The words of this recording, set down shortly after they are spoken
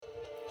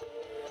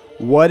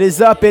What is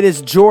up? It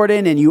is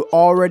Jordan, and you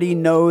already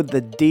know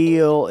the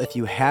deal. If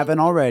you haven't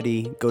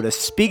already, go to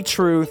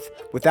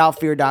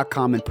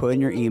speaktruthwithoutfear.com and put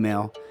in your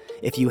email.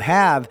 If you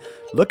have,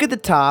 look at the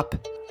top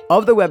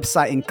of the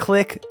website and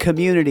click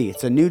Community.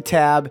 It's a new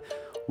tab.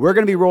 We're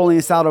going to be rolling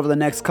this out over the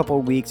next couple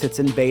of weeks. It's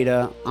in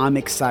beta. I'm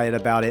excited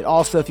about it.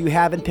 Also, if you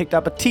haven't picked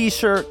up a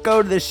t-shirt,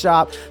 go to the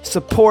shop,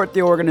 support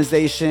the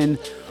organization.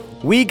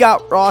 We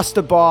got Ross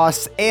the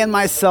Boss and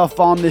myself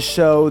on the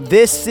show.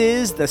 This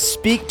is the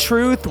Speak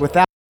Truth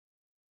Without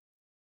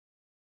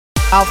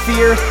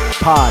Fear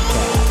podcast.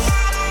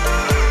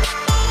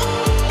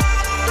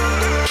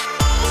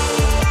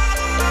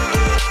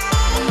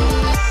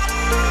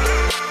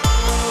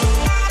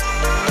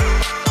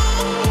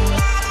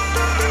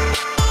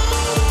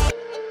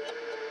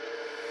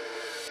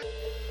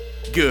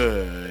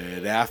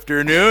 Good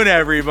afternoon,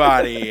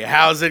 everybody.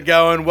 How's it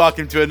going?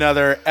 Welcome to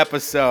another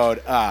episode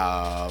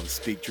of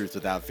Speak Truth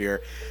Without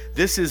Fear.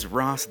 This is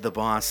Ross the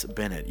Boss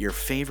Bennett, your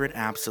favorite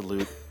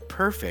absolute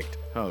perfect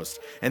host.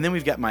 And then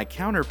we've got my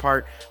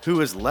counterpart,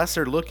 who is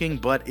lesser looking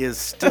but is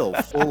still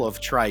full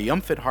of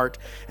triumphant heart,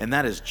 and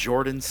that is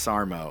Jordan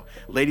Sarmo.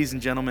 Ladies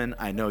and gentlemen,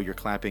 I know you're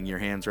clapping your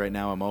hands right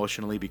now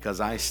emotionally because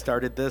I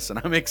started this,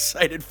 and I'm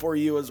excited for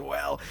you as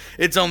well.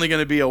 It's only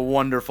going to be a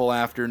wonderful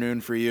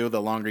afternoon for you.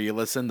 The longer you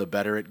listen, the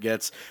better it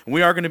gets. And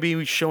we are going to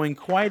be showing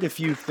quite a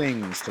few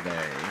things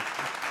today.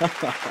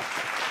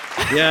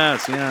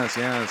 Yes,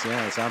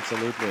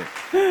 absolutely.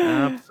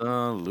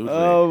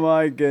 Oh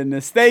my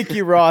goodness. Thank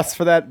you, Ross,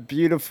 for that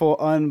beautiful,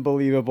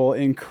 unbelievable,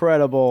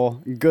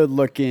 incredible,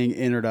 good-looking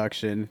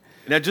introduction.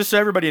 Now, just so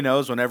everybody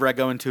knows, whenever I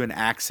go into an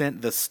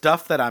accent, the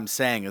stuff that I'm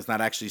saying is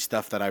not actually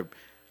stuff that I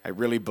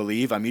really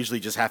believe. I'm usually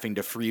just having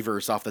to free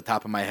verse off the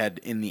top of my head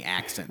in the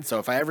accent. So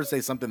if I ever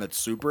say something that's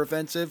super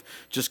offensive,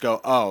 just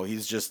go, oh,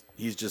 he's just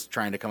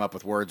trying to come up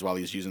with words while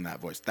he's using that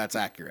voice. That's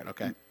accurate,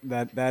 okay?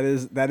 That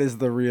is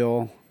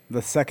the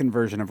second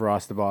version of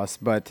Ross the Boss.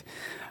 But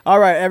all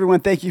right,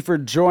 everyone, thank you for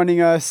joining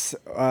us.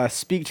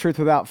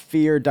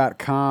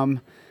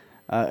 SpeakTruthWithoutFear.com.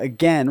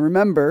 Again,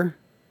 remember,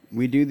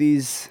 we do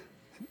these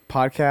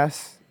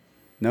podcasts,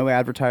 no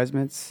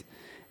advertisements.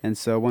 And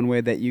so one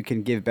way that you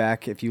can give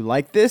back if you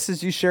like this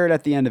is you share it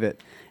at the end of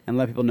it and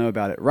let people know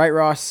about it. Right,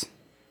 Ross?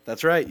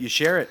 That's right. You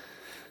share it.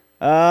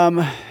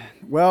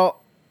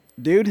 Well,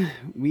 dude,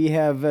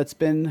 it's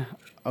been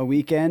a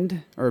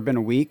weekend, or been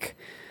a week.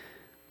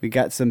 We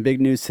got some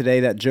big news today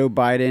that Joe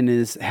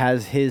Biden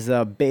has his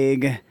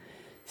big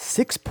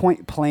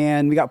 6-point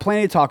plan. We got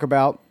plenty to talk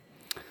about.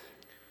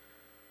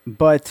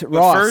 But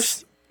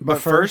Ross,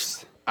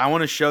 first, I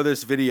want to show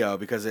this video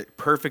because it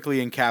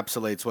perfectly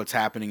encapsulates what's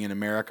happening in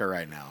America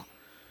right now.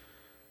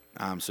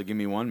 So give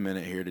me 1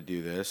 minute here to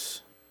do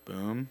this.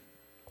 Boom.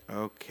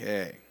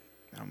 Okay.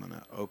 I'm going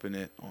to open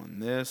it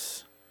on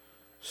this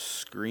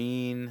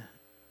screen.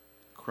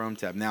 Chrome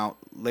tab. Now,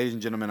 ladies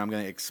and gentlemen, I'm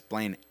going to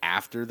explain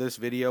after this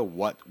video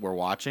what we're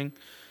watching.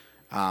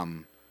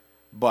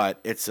 But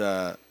it's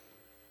an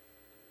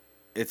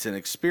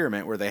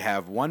experiment where they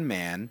have one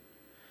man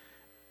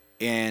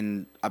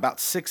and about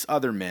 6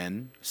 other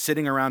men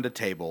sitting around a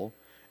table,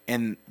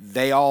 and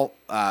they all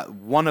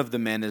one of the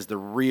men is the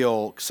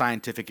real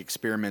scientific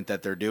experiment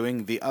that they're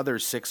doing. The other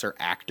 6 are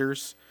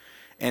actors.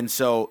 And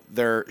so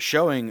they're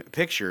showing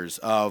pictures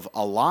of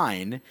a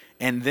line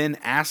and then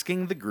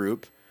asking the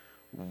group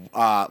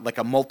like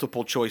a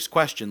multiple choice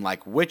question,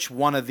 like which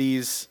one of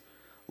these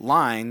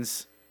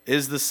lines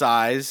is the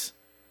size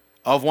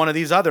of one of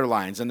these other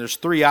lines. And there's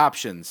 3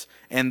 options.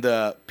 And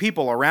the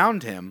people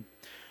around him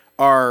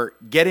are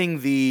getting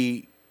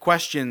the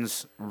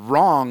questions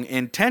wrong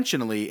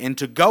intentionally. And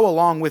to go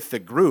along with the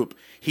group,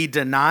 he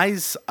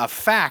denies a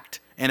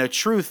fact and a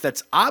truth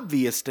that's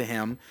obvious to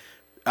him.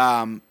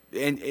 And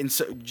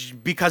so,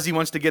 because he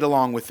wants to get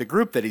along with the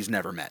group that he's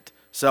never met.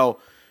 So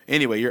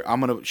anyway,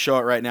 I'm going to show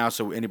it right now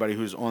so anybody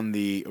who's on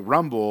the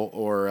Rumble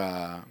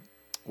or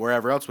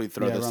wherever else we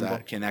throw this Rumble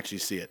at can actually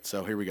see it.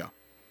 So here we go.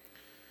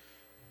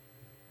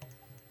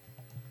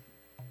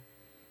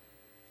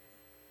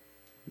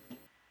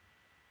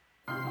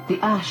 The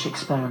Asch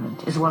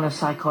experiment is one of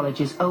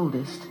psychology's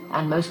oldest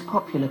and most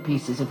popular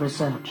pieces of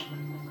research.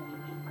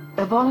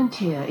 A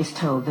volunteer is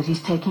told that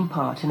he's taking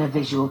part in a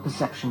visual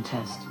perception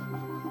test.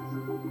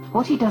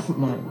 What he doesn't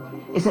know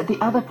is that the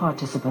other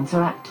participants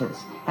are actors,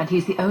 and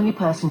he's the only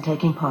person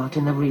taking part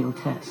in the real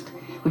test,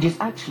 which is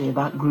actually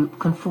about group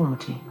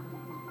conformity.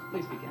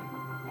 Please begin.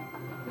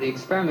 The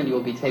experiment you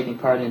will be taking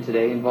part in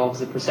today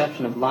involves the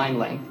perception of line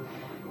length.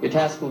 Your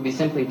task will be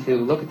simply to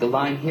look at the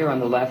line here on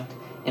the left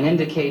and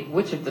indicate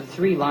which of the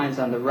 3 lines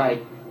on the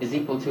right is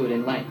equal to it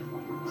in length.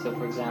 So,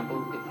 for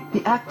example, if you...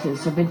 The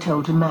actors have been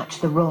told to match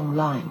the wrong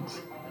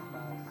lines.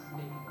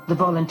 The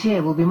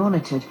volunteer will be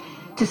monitored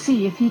to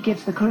see if he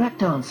gives the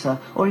correct answer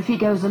or if he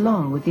goes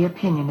along with the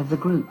opinion of the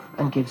group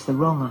and gives the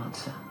wrong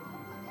answer.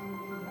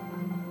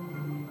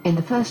 In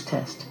the first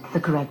test, the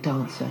correct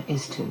answer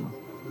is 2.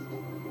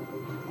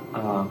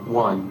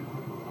 1.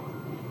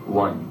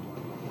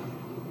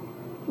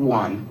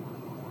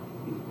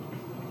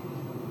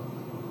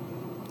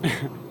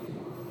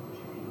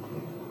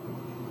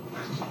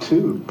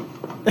 2.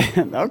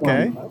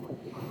 Okay.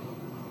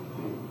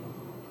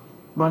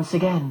 Once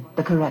again,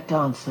 the correct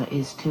answer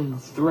is 2.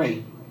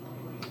 3.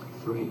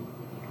 3.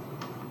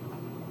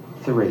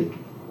 3.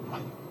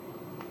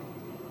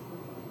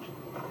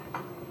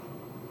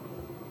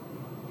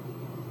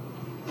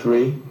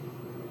 3.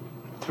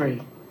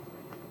 3.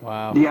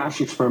 Wow. The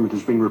Ash experiment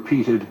has been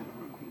repeated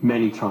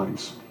many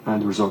times,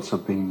 and the results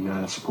have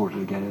been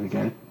supported again and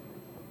again.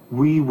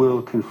 We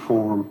will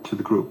conform to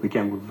the group.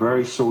 Again, we're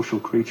very social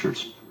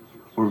creatures.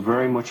 We're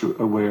very much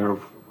aware of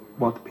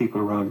what the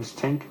people around us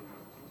think.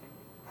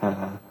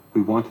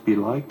 We want to be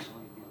liked.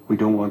 We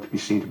don't want to be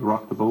seen to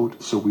rock the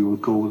boat, so we will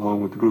go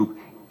along with the group.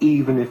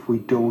 Even if we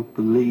don't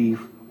believe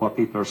what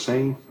people are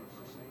saying,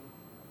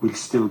 we'll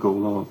still go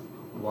along.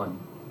 1.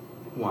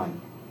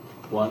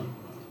 1.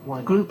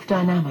 1. Group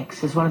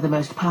dynamics is one of the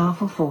most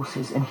powerful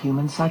forces in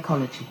human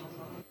psychology.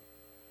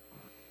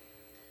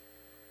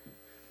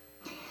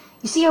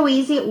 You see how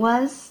easy it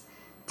was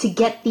to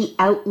get the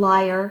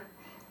outlier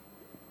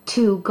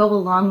to go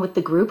along with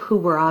the group who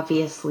were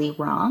obviously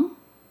wrong?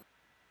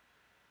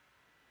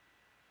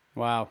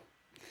 Wow.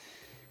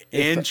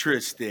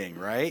 Interesting,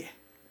 right?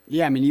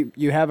 Yeah, I mean,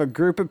 you have a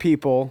group of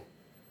people,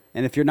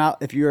 and if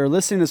you're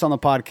listening to this on the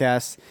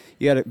podcast,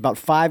 you had about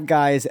 5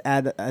 guys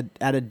at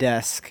a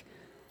desk,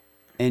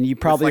 and you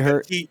probably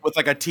heard with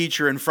like a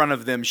teacher in front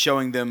of them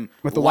showing them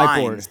with the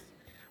lines, whiteboard.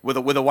 with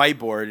a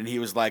whiteboard, and he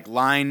was like,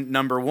 line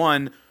number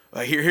 1,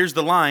 here's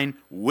the line.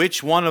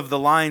 Which one of the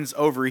lines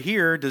over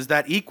here does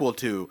that equal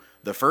to?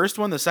 The first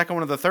one, the second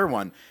one, or the third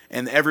one?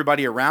 And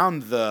everybody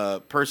around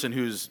the person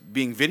who's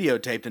being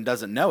videotaped and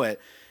doesn't know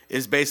it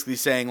is basically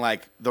saying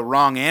like the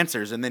wrong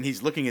answers, and then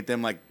he's looking at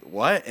them like,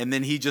 what? And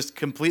then he just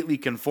completely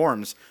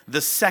conforms the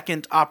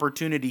second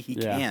opportunity he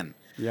can.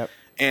 Yep.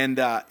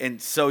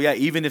 And so, yeah,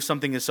 even if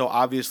something is so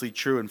obviously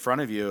true in front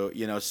of you,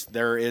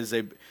 there is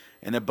an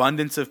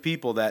abundance of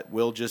people that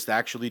will just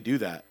actually do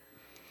that.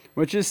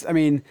 Which is, I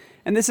mean,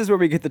 and this is where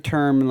we get the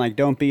term like,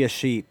 don't be a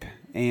sheep.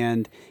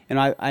 And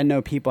I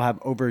know people have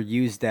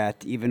overused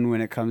that even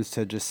when it comes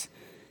to just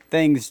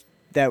things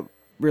that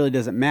really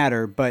doesn't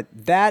matter. But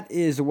that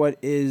is it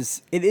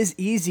is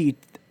easy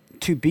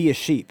to be a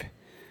sheep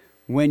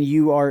when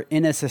you are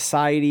in a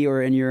society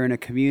or you're in a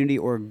community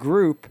or a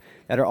group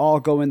that are all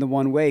going the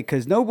one way.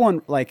 Because no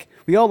one, like,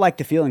 we all like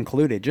to feel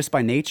included just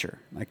by nature.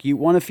 Like, you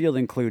want to feel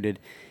included.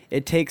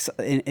 It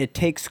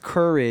takes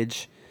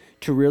courage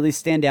to really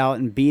stand out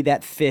and be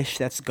that fish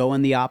that's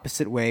going the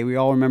opposite way. We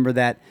all remember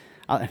that.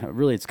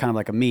 Really, it's kind of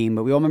like a meme,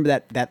 but we all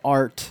remember that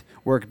art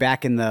work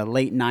back in the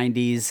late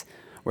 90s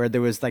where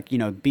there was like,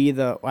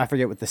 I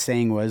forget what the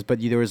saying was,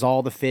 but there was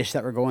all the fish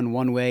that were going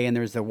one way and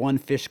there was the one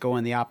fish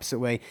going the opposite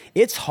way.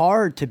 It's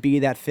hard to be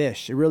that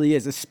fish. It really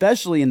is,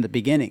 especially in the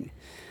beginning.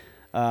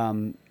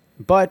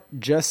 But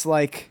just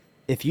like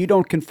if you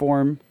don't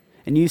conform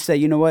and you say,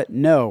 you know what?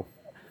 No,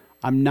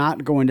 I'm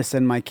not going to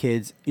send my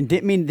kids.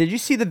 Did you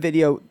see the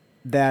video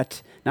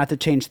that, not to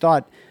change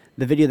thought,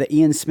 the video that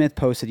Ian Smith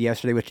posted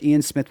yesterday, which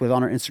Ian Smith was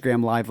on our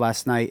Instagram live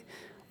last night.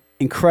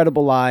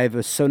 Incredible live. It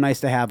was so nice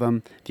to have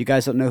him. If you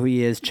guys don't know who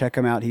he is, check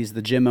him out. He's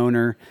the gym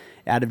owner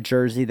out of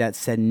Jersey that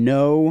said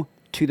no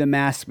to the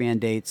mask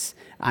mandates.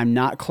 I'm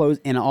not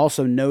closed, and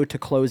also no to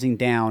closing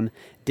down.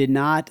 Did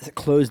not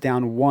close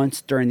down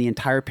once during the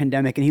entire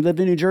pandemic, and he lived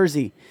in New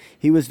Jersey.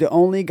 He was the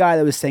only guy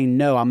that was saying,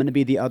 no, I'm going to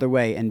be the other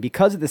way. And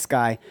because of this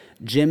guy,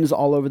 gyms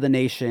all over the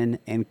nation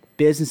and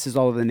businesses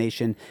all over the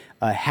nation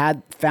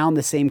had found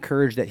the same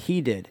courage that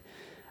he did.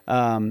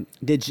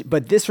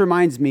 But this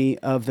reminds me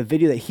of the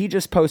video that he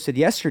just posted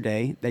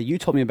yesterday that you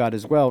told me about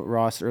as well,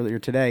 Ross, earlier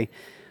today,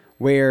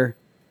 where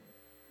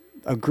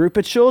a group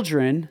of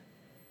children,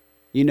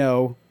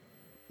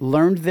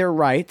 learned their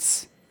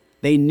rights.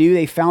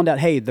 They found out,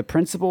 hey, the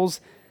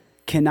principals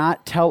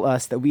cannot tell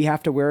us that we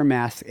have to wear a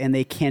mask and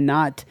they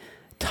cannot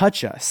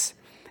touch us.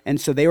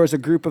 And so there was a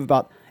group of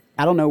about,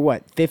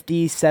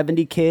 50,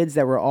 70 kids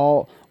that were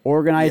all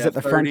organized at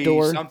the front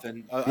door.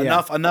 Something.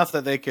 Enough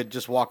that they could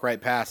just walk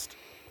right past.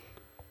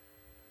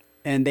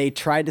 And they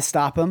tried to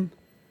stop him.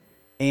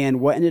 And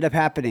what ended up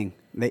happening?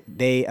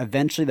 They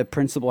eventually, the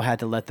principal had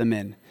to let them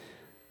in.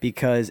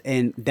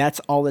 And that's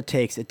all it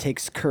takes. It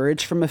takes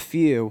courage from a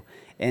few,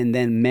 and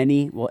then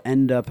many will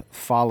end up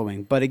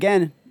following. But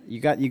again, you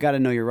got to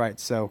know your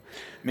rights. So,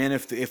 man,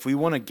 if we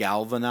want to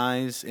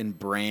galvanize and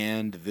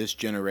brand this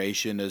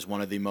generation as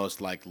one of the most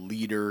like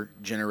leader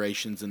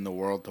generations in the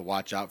world to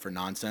watch out for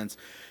nonsense,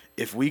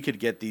 if we could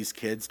get these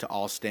kids to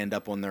all stand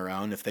up on their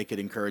own, if they could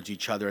encourage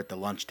each other at the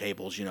lunch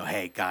tables,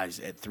 hey guys,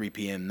 at 3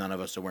 p.m. none of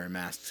us are wearing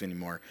masks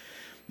anymore,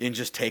 and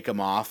just take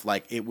them off,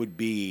 like it would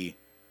be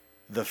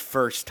the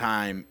first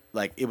time,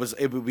 like it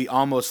would be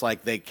almost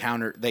like they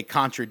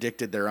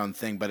contradicted their own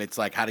thing. But it's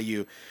like,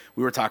 we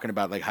were talking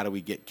about like, how do we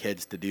get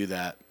kids to do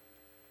that?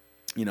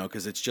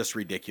 Cause it's just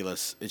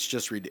ridiculous. It's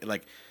just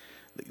like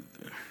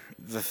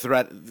the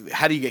threat.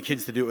 How do you get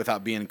kids to do it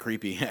without being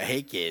creepy?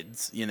 Hey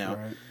kids, Right.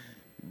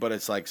 But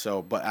it's like,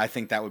 so, but I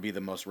think that would be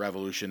the most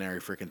revolutionary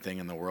freaking thing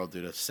in the world,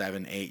 dude. A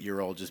 7,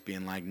 8-year-old just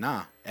being like,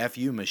 nah, F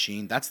you,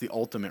 machine. That's the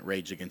ultimate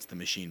rage against the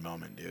machine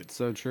moment, dude.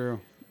 So true.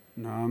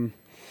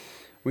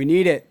 We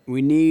need it.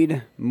 We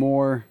need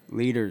more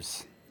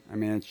leaders. I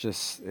mean, it's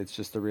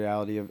just the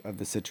reality of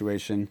the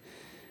situation.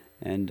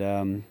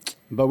 And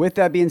but with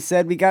that being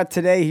said, we got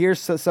today. Here's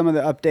some of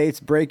the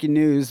updates. Breaking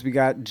news: we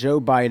got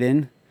Joe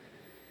Biden.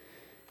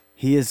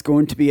 He is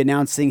going to be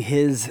announcing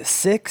his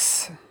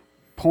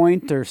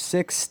 6-point or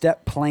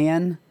 6-step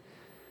plan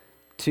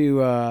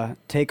to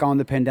take on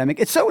the pandemic.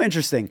 It's so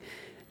interesting.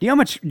 Do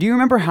you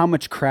remember how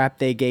much crap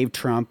they gave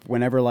Trump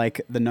whenever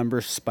like the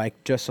numbers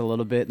spiked just a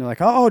little bit? And they're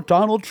like, "Oh,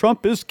 Donald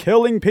Trump is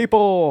killing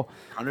people."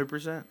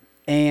 100%.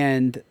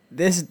 And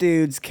this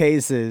dude's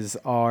cases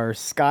are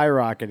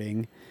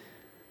skyrocketing.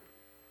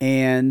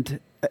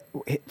 And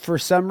for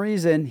some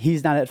reason,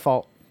 he's not at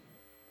fault.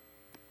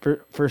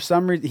 For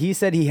some reason, he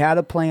said he had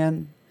a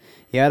plan.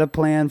 He had a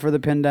plan for the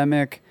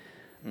pandemic.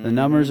 The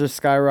numbers are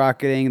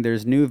skyrocketing.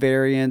 There's new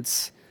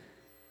variants.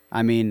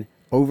 I mean,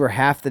 over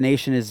half the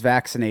nation is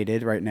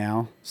vaccinated right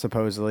now,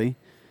 supposedly.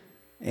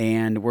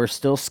 And we're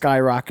still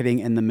skyrocketing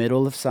in the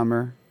middle of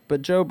summer.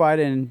 But Joe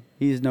Biden,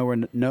 he's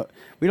nowhere. No,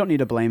 we don't need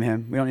to blame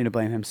him. We don't need to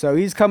blame him. So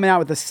he's coming out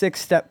with a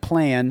 6-step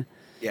plan.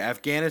 Yeah,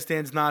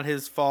 Afghanistan's not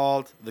his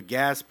fault. The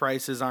gas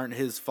prices aren't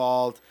his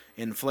fault.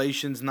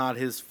 Inflation's not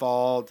his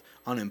fault.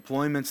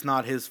 Unemployment's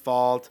not his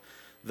fault.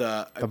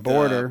 The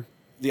border.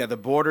 The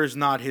border's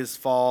not his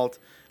fault.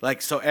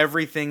 Like, so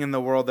everything in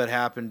the world that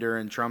happened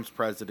during Trump's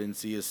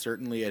presidency is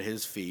certainly at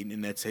his feet,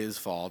 and it's his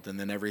fault. And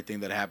then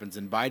everything that happens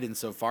in Biden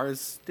so far is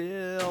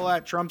still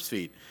at Trump's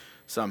feet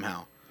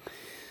somehow.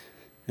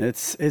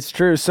 It's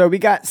true. So we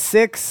got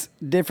 6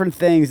 different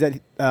things that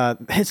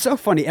it's so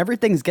funny.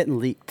 Everything's getting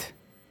leaked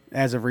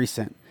as of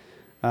recent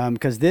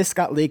because this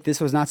got leaked.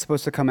 This was not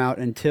supposed to come out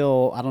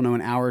until, I don't know,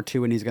 an hour or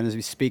two when he's going to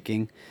be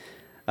speaking.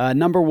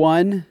 Number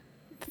one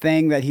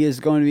thing that he is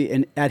going to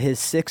be at his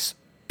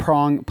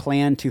 6-prong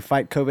plan to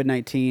fight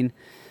COVID-19.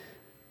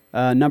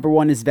 Number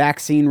one is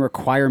vaccine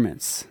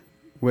requirements,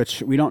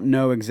 which we don't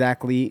know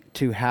exactly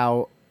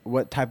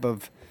what type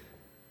of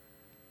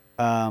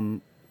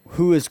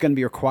who is going to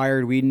be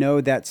required. We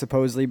know that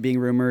supposedly being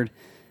rumored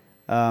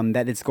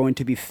that it's going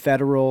to be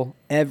federal,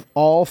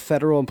 all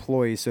federal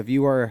employees. So if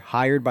you are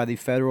hired by the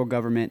federal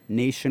government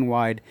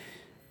nationwide,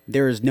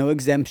 there is no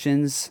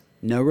exemptions,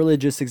 no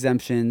religious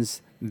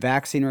exemptions,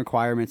 vaccine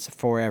requirements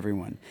for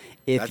everyone.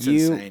 That's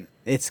insane.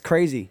 It's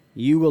crazy.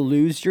 You will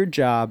lose your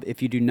job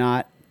if you do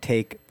not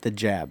take the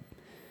jab.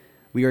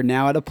 We are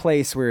now at a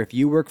place where if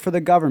you work for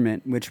the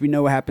government, which we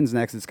know what happens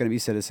next, it's going to be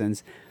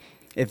citizens.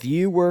 If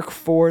you work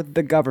for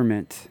the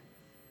government,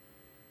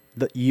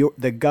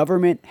 the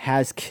government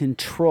has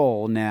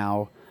control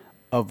now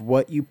of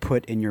what you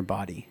put in your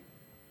body,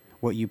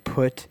 what you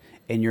put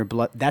in your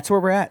blood. That's where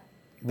we're at.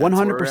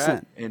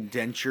 100%.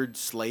 Indentured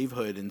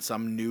slavehood in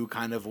some new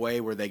kind of way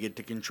where they get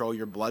to control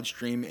your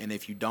bloodstream. And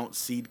if you don't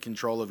cede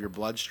control of your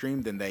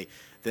bloodstream, then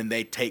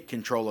they take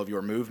control of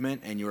your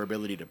movement and your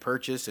ability to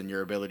purchase and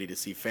your ability to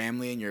see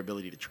family and your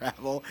ability to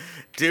travel.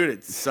 Dude,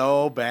 it's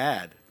so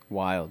bad.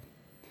 Wild.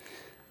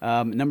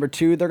 Number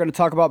two, they're going to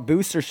talk about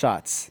booster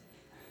shots,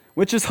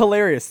 which is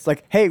hilarious. It's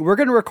like, hey, we're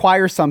going to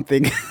require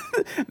something.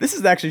 This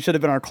is actually should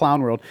have been our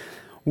clown world.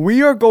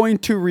 We are going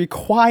to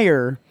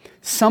require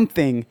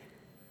something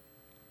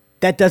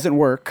that doesn't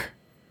work.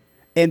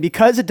 And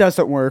because it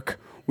doesn't work,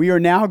 we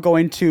are now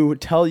going to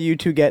tell you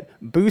to get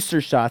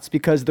booster shots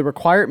because the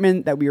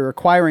requirement that we are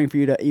requiring for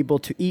you to able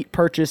to eat,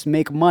 purchase,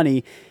 make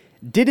money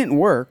didn't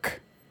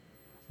work.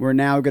 We're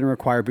now going to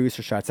require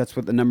booster shots. That's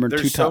what the number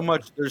two.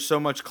 There's so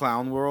much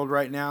clown world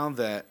right now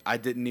that I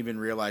didn't even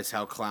realize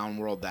how clown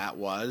world that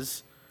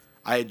was.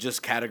 I had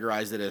just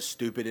categorized it as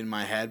stupid in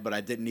my head, but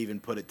I didn't even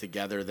put it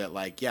together that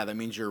like, yeah, that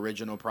means your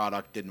original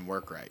product didn't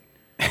work right.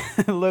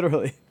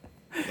 Literally.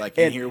 Like,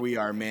 and here we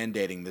are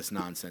mandating this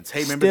nonsense.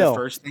 Hey, remember the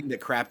first thing that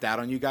crapped out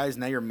on you guys?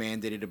 Now you're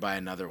mandated to buy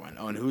another one.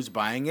 Oh, and who's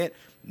buying it?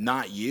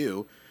 Not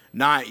you.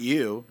 Not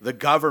you. The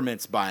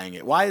government's buying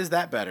it. Why is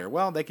that better?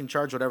 Well, they can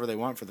charge whatever they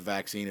want for the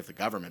vaccine if the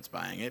government's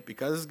buying it,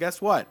 because guess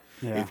what?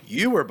 Yeah. If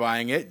you were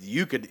buying it,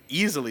 you could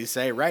easily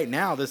say right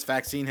now this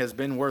vaccine has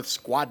been worth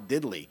squat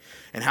diddly.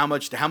 And how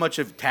much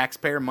of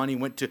taxpayer money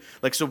went to,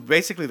 like, so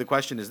basically the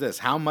question is this: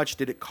 how much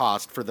did it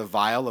cost for the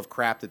vial of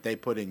crap that they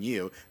put in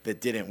you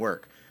that didn't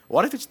work?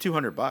 What if it's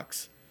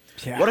 $200?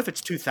 Yeah. What if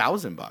it's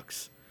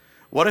 $2,000?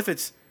 What if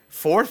it's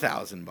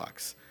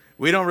 $4,000?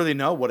 We don't really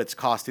know what it's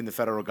costing the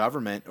federal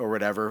government or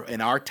whatever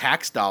in our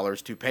tax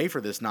dollars to pay for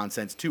this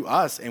nonsense to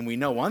us. And we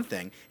know one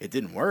thing: it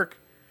didn't work.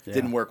 It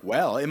didn't work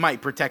well. It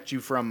might protect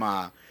you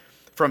from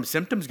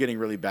symptoms getting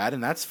really bad,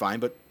 and that's fine.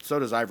 But so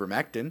does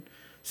ivermectin.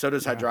 So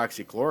does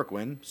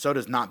hydroxychloroquine. So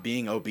does not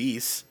being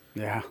obese.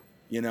 Yeah.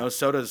 You know.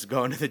 So does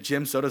going to the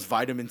gym. So does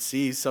vitamin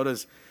C. So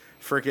does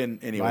freaking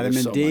anyway.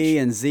 Vitamin D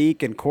and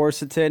Zeke and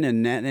quercetin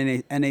and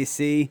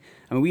NAC.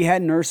 I mean, we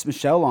had Nurse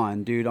Michelle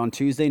on, dude, on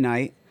Tuesday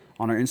night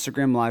on our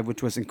Instagram Live,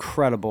 which was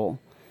incredible.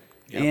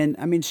 Yep. And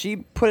I mean, she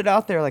put it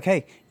out there like,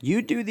 hey,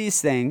 you do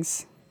these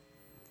things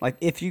Like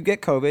if you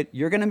get COVID,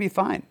 you're going to be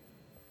fine.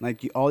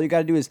 Like all you got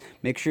to do is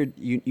make sure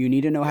you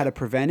need to know how to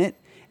prevent it,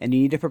 and you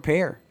need to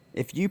prepare.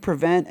 If you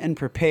prevent and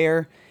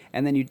prepare,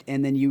 and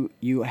then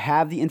you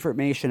have the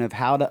information of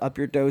how to up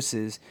your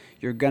doses,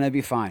 you're going to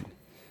be fine.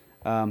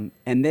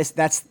 And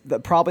that's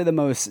probably the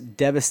most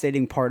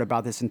devastating part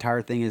about this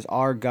entire thing is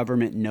our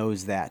government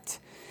knows that.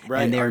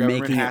 Right, and our they're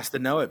government making has to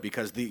know it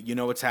because you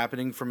know what's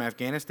happening from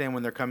Afghanistan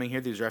when they're coming here.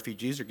 These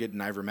refugees are getting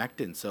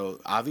ivermectin, so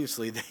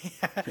obviously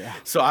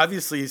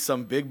obviously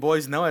some big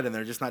boys know it, and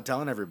they're just not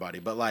telling everybody.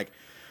 But like,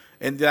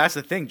 and that's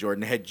the thing,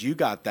 Jordan. Had you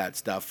got that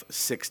stuff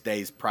 6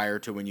 days prior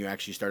to when you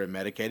actually started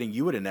medicating,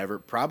 you would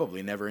have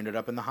probably never ended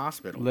up in the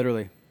hospital.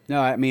 Literally, no.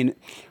 I mean,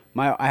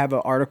 I have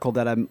an article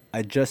that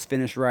I just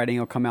finished writing.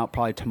 It'll come out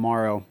probably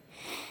tomorrow.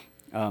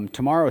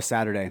 Tomorrow is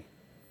Saturday,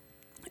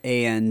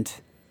 and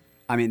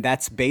I mean,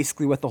 that's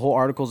basically what the whole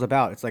article is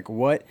about. It's like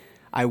what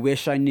I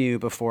wish I knew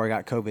before I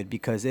got COVID,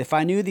 because if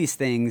I knew these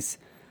things,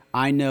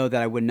 I know that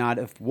I would not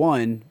have,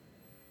 one,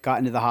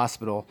 gotten to the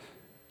hospital,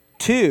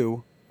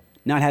 two,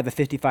 not have a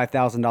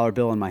 $55,000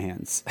 bill in my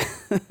hands.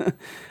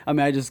 I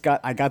mean,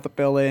 I got the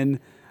bill in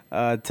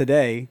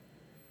today.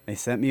 They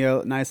sent me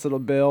a nice little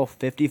bill,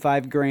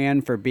 55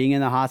 grand for being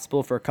in the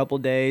hospital for a couple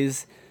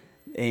days,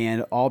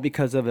 and all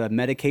because of a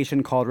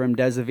medication called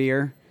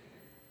remdesivir.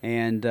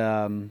 And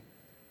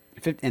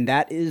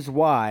that is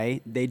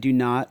why they do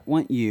not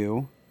want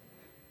you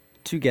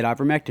to get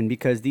ivermectin,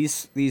 because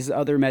these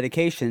other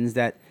medications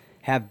that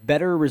have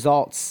better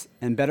results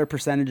and better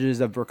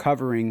percentages of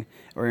recovering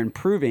or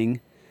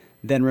improving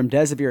than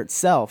remdesivir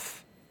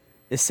itself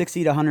is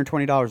 $60 to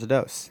 $120 a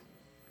dose.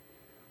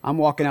 I'm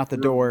walking out the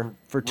door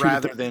for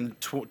rather than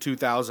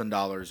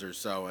 $2,000 or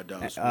so a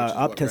dose,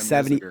 up to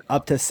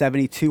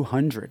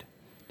 $7,200,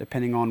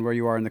 depending on where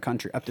you are in the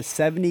country. Up to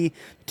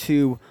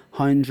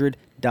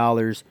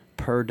 $7,200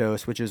 per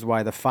dose, which is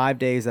why the 5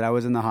 days that I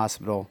was in the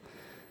hospital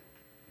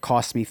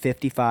cost me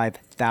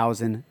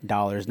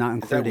 $55,000, not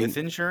including. Is that with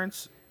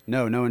insurance?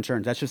 No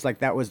insurance. That's just like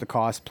that was the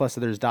cost. Plus,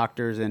 there's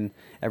doctors and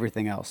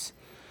everything else.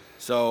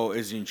 So,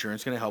 is the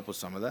insurance going to help with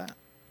some of that?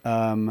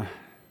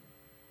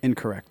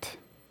 Incorrect.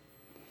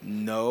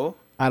 No,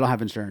 I don't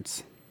have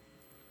insurance.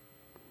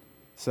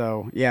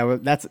 So yeah, well,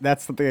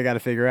 that's something I got to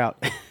figure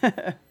out. All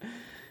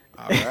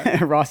right.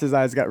 Ross's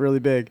eyes got really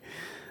big.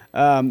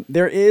 There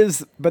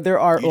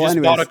are. You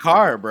just bought a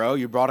car, bro.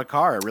 You bought a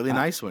car, a really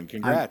nice one.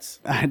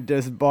 Congrats. I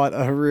just bought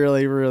a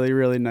really, really,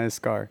 really nice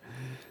car.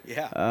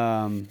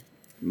 Yeah.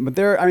 But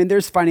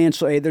there's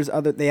financial aid.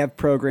 They have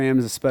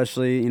programs,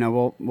 especially,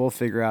 we'll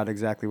figure out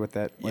exactly what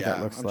that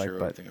looks I'm like. Sure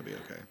but everything will be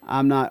okay.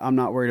 I'm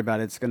not worried about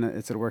it. It's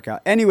gonna work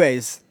out.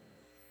 Anyways,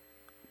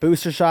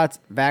 booster shots,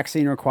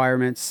 vaccine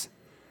requirements.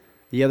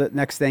 The other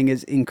next thing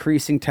is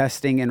increasing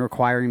testing and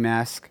requiring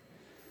masks.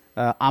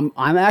 I'm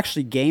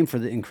actually game for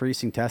the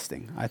increasing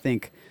testing. I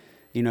think,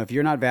 if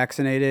you're not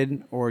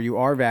vaccinated or you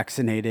are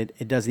vaccinated,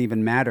 it doesn't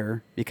even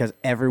matter because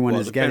everyone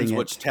is getting it.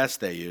 Depends which test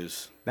they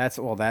use.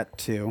 That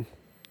too.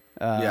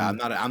 Yeah,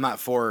 I'm not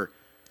for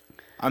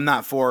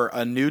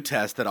a new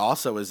test that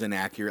also is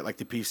inaccurate, like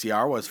the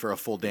PCR was for a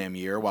full damn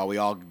year, while we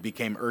all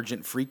became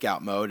urgent freak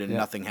out mode and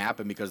nothing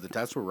happened because the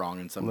tests were wrong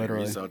in some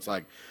areas. So it's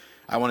like,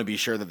 I want to be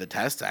sure that the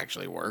test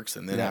actually works,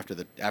 and then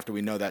after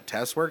we know that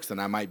test works, then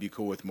I might be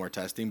cool with more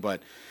testing.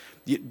 But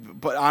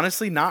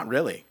honestly, not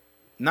really.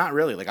 Not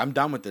really. Like, I'm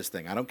done with this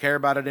thing. I don't care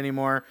about it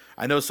anymore.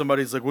 I know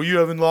somebody's like, well, you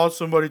haven't lost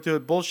somebody to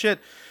it. Bullshit.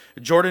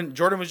 Jordan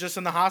was just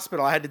in the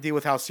hospital. I had to deal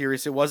with how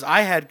serious it was.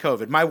 I had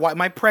COVID.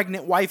 My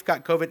pregnant wife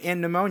got COVID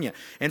and pneumonia.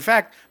 In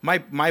fact,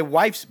 my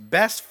wife's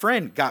best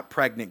friend got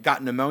pregnant,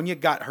 got pneumonia,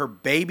 got her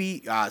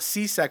baby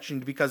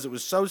C-sectioned because it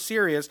was so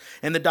serious,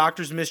 and the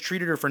doctors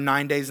mistreated her for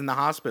 9 days in the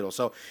hospital.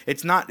 So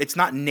it's not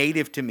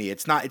native to me.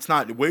 It's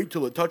not wait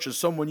till it touches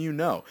someone you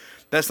know.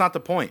 That's not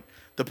the point.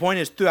 The point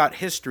is, throughout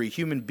history,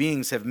 human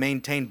beings have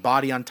maintained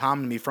body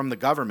autonomy from the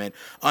government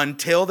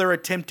until they're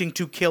attempting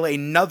to kill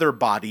another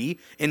body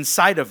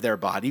inside of their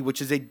body,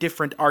 which is a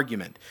different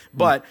argument.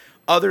 But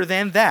other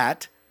than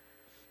that,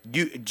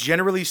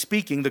 generally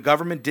speaking, the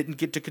government didn't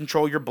get to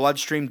control your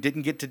bloodstream,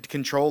 didn't get to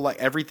control like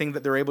everything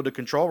that they're able to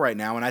control right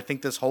now. And I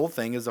think this whole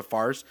thing is a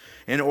farce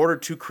in order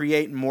to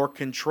create more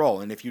control.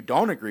 And if you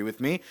don't agree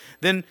with me,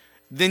 then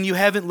you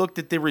haven't looked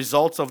at the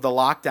results of the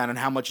lockdown and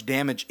how much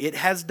damage it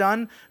has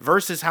done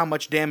versus how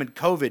much damage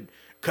COVID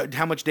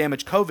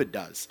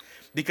does.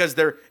 Because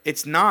the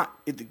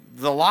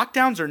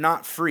lockdowns are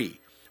not free.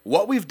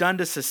 What we've done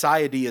to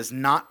society is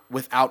not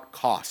without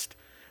cost.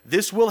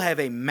 This will have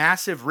a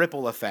massive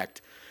ripple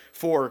effect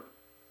for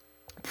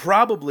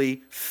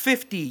probably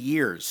 50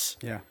 years.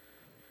 Yeah.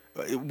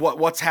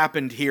 What's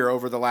happened here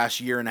over the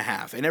last year and a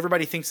half. And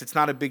everybody thinks it's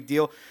not a big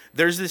deal.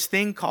 There's this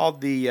thing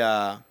called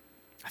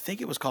I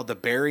think it was called the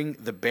Bellington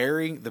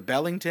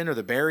or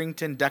the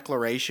Barrington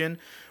Declaration,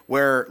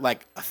 where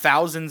like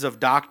thousands of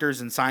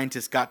doctors and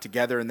scientists got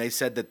together and they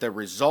said that the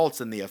results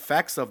and the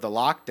effects of the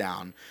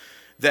lockdown,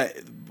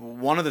 that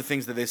one of the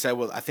things that they said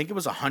was, I think it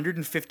was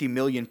 150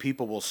 million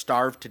people will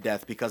starve to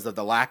death because of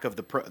the lack of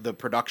the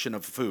production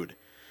of food.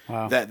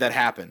 Wow. that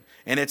happened.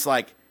 And it's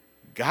like,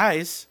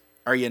 guys,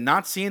 Are you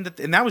not seeing that?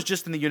 And that was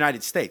just in the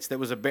United States. It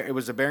was a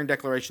Barron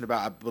Declaration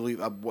about, I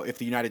believe, if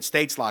the United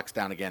States locks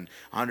down again,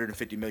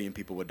 150 million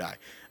people would die.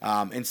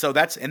 And so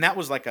that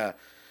was like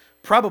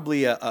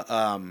probably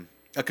a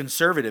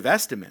conservative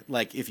estimate.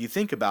 Like, if you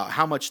think about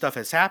how much stuff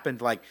has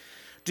happened, like,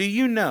 do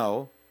you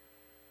know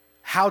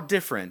how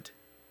different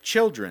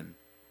children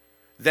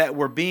that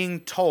were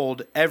being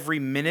told every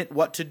minute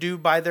what to do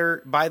by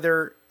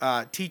their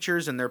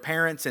teachers and their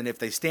parents, and if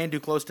they stand too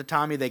close to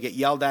Tommy, they get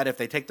yelled at. If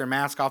they take their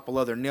mask off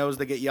below their nose,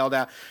 they get yelled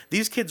at.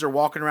 These kids are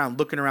walking around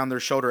looking around their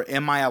shoulder.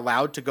 Am I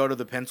allowed to go to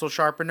the pencil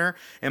sharpener?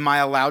 Am I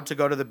allowed to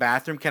go to the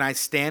bathroom? Can I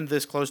stand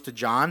this close to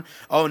John?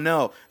 Oh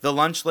no, the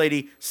lunch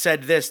lady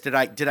said this. Did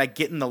I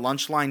get in the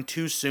lunch line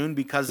too soon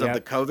because of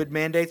the COVID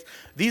mandates?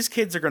 These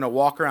kids are going to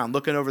walk around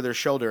looking over their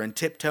shoulder and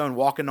tiptoe and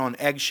walking on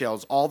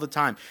eggshells all the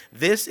time.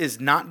 This is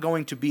not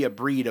going to be a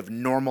breed of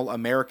normal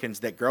Americans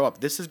that grow up.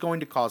 This is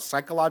going to cause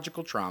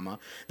psychological trauma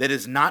that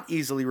is not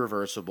easily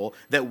reversible,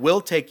 that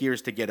will take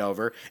years to get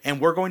over,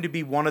 and we're going to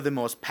be one of the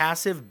most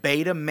passive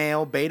beta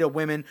male, beta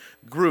women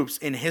groups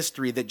in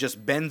history that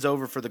just bends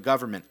over for the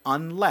government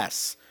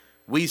unless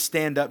we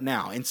stand up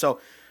now. And so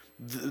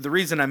the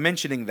reason I'm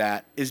mentioning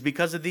that is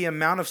because of the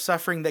amount of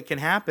suffering that can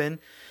happen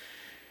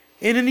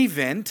in an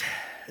event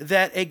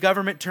that a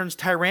government turns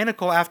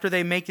tyrannical after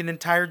they make an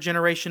entire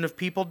generation of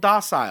people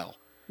docile.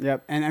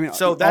 Yep. And I mean,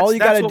 so that's, all you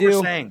got to do,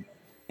 we're saying.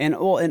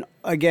 And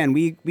again,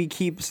 we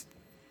keep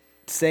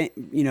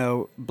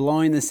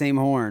blowing the same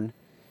horn,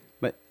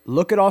 but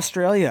look at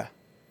Australia.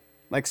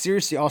 Like,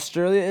 seriously,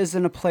 Australia is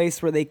in a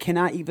place where they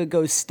cannot even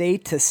go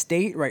state to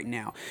state right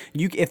now.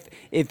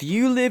 If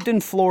you lived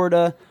in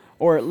Florida,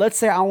 or let's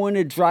say I want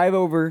to drive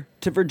over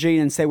to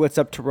Virginia and say what's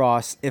up to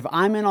Ross, if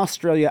I'm in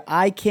Australia,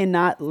 I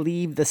cannot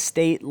leave the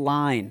state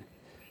line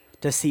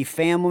to see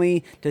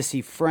family, to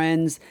see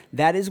friends.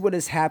 That is what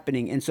is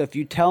happening. And so if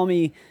you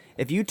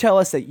tell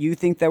us that you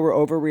think that we're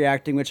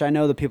overreacting, which I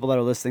know the people that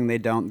are listening, they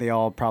don't. They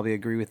all probably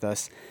agree with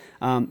us.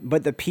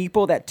 But the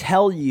people that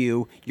tell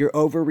you you're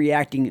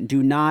overreacting,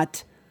 do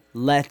not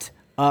let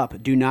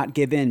up. Do not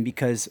give in,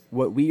 because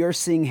what we are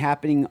seeing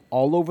happening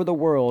all over the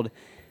world,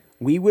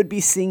 we would be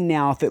seeing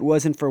now if it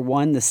wasn't for,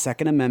 one, the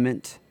Second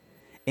Amendment,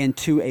 and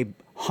two,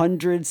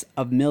 hundreds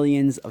of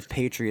millions of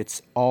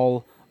patriots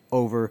all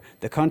over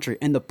the country.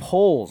 And the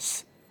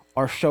polls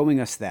are showing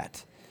us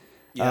that.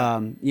 Yeah.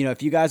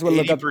 If you guys would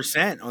look up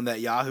 80% on that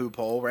Yahoo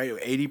poll, right?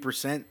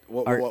 80%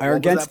 are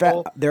against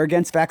they're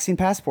against vaccine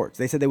passports.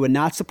 They said they would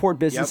not support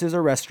businesses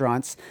or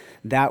restaurants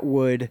that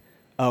would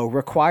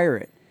require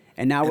it.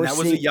 And now that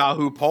was a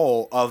Yahoo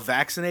poll of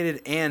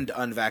vaccinated and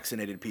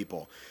unvaccinated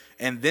people.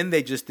 And then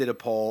they just did a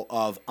poll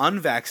of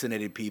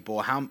unvaccinated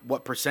people.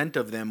 What percent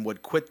of them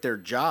would quit their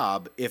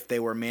job if they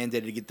were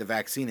mandated to get the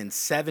vaccine? And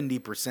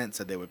 70%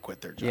 said they would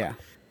quit their job. Yeah.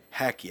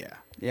 Heck yeah.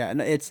 Yeah, and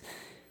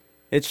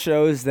it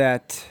shows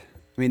that.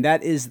 I mean,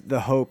 that is the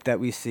hope that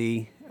we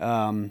see.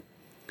 And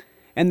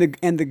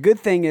the good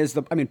thing is,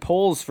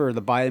 polls for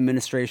the Biden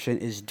administration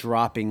is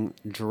dropping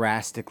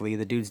drastically.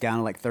 The dude's down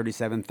to like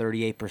 37,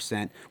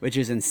 38%, which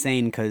is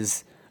insane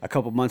because a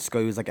couple months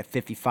ago he was like at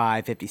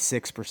 55,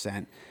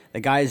 56%. The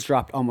guy has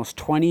dropped almost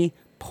 20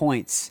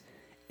 points,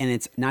 and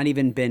it's not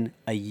even been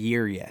a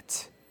year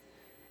yet.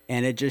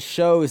 And it just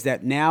shows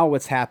that now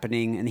what's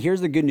happening, and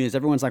here's the good news.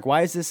 Everyone's like,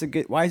 why is this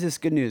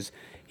good news?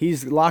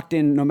 He's locked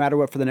in no matter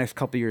what for the next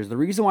couple of years. The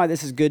reason why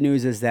this is good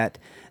news is that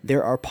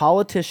there are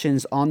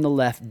politicians on the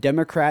left,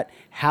 Democrat,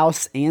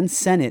 House, and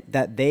Senate,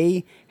 that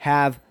they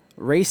have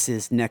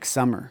races next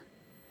summer.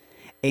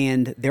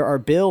 And there are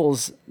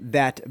bills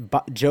that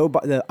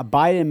the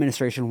Biden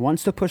administration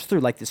wants to push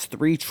through, like this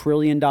 $3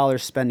 trillion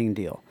spending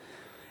deal.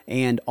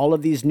 And all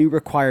of these new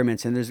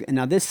requirements. And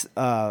this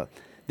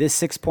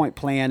 6-point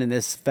plan and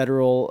this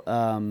federal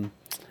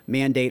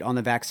mandate on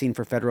the vaccine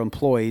for federal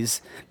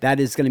employees, that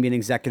is going to be an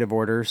executive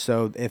order.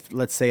 So if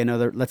let's say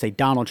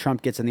Donald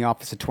Trump gets in the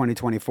office in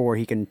 2024,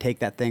 he can take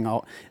that thing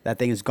out. That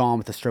thing is gone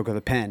with the stroke of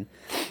a pen.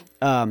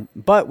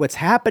 But what's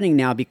happening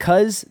now,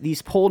 because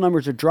these poll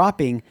numbers are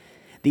dropping,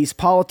 these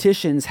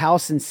politicians,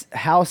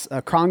 House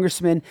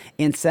congressmen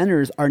and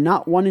senators, are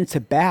not wanting to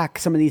back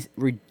some of these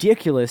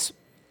ridiculous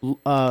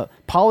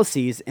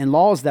policies and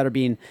laws that are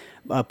being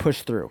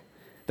pushed through.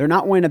 They're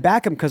not wanting to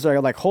back them because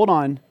they're like, hold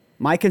on,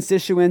 my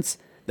constituents,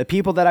 the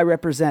people that I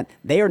represent,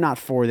 they are not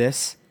for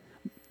this.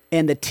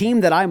 And the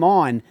team that I'm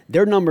on,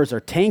 their numbers are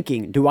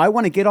tanking. Do I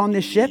want to get on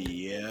this ship?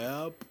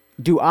 Yep.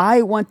 Do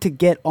I want to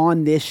get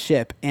on this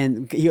ship?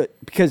 And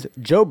because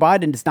Joe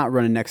Biden is not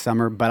running next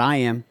summer, but I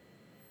am.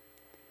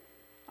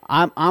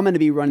 I'm going to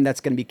be running.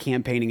 That's going to be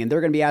campaigning, and they're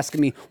going to be asking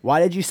me,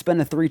 why did you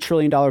spend a $3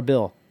 trillion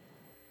bill?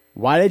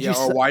 Why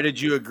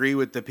did you agree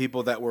with the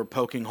people that were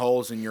poking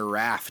holes in your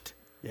raft?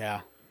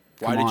 Yeah.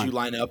 Why did you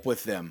line up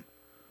with them?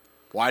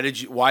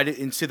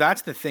 And see,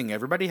 that's the thing.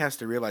 Everybody has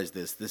to realize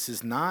this. This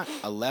is not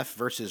a left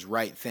versus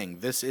right thing.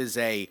 This is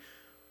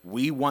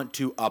we want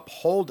to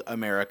uphold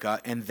America,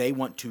 and they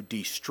want to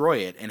destroy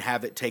it and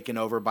have it taken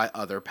over by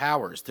other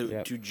powers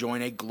to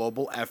join a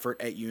global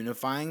effort at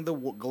unifying the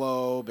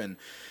globe, and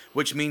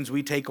which means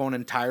we take on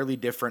entirely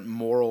different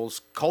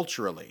morals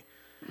culturally.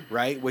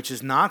 right? Which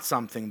is not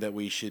something that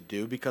we should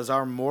do because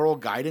our moral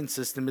guidance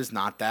system is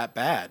not that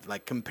bad,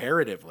 like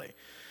comparatively.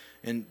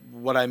 And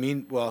what I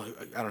mean, well,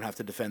 I don't have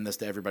to defend this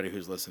to everybody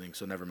who's listening,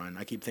 so never mind.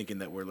 I keep thinking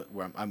that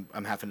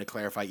I'm having to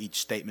clarify each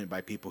statement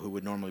by people who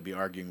would normally be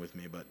arguing with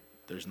me, but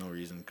there's no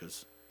reason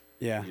because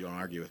Yeah. you don't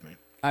argue with me.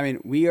 I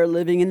mean, we are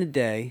living in a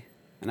day,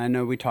 and I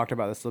know we talked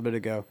about this a little bit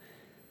ago.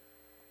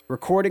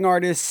 Recording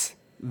artist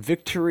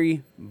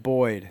Victory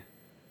Boyd,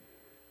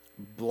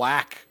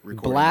 Black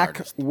recording black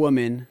artist.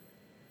 woman.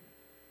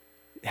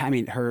 I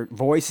mean, her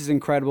voice is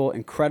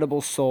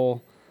incredible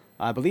soul.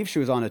 I believe she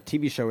was on a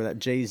TV show where that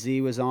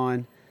Jay-Z was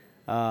on,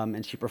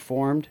 and she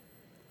performed.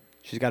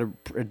 She's got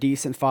a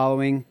decent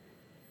following.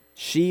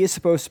 She is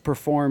supposed to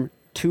perform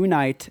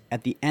tonight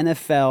at the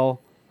NFL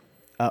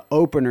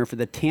opener for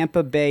the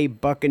Tampa Bay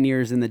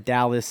Buccaneers and the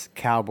Dallas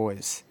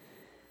Cowboys.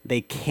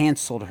 They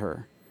canceled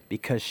her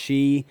because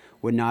she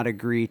would not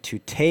agree to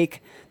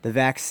take the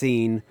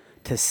vaccine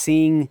to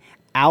sing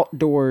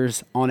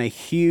outdoors on a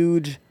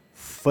huge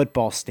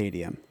football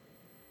stadium.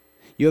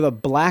 You have a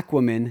black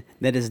woman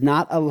that is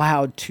not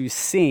allowed to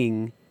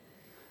sing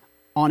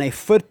on a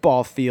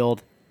football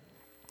field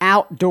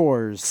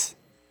outdoors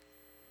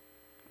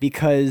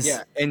because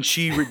Yeah, and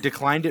she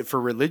declined it for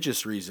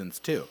religious reasons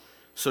too.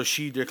 So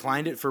she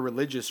declined it for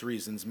religious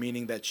reasons,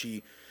 meaning that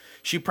she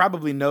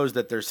probably knows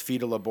that there's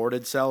fetal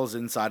aborted cells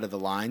inside of the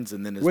lines,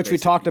 and then is which we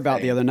talked basically about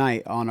the saying- other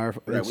night on our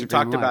Right, we Instagram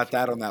talked Live. about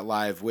that on that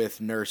live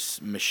with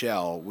Nurse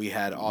Michelle. We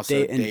had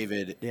also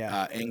David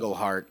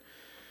Engelhart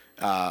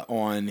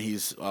on.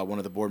 He's one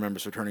of the board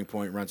members for Turning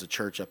Point, runs a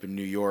church up in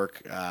New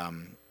York.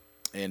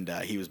 And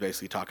he was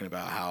basically talking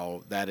about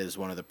how that is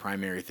one of the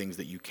primary things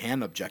that you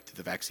can object to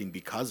the vaccine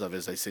because of,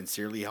 is a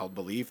sincerely held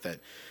belief that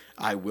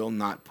I will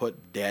not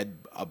put dead,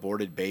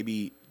 aborted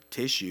baby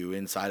tissue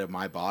inside of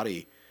my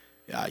body.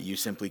 You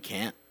simply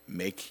can't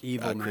make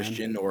Evil, a man.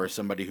 Christian or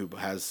somebody who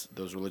has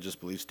those religious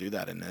beliefs do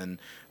that. And then,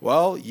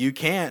 well, you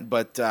can't,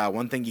 but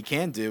one thing you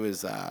can do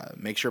is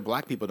make sure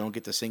black people don't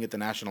get to sing at the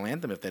national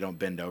anthem if they don't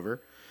bend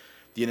over.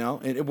 You know,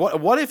 and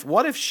what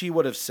if she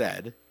would have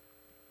said,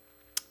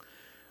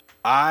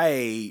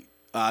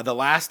 the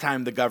last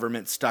time the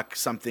government stuck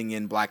something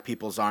in black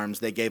people's arms,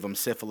 they gave them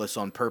syphilis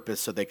on purpose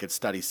so they could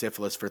study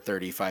syphilis for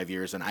 35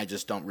 years, and I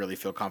just don't really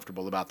feel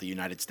comfortable about the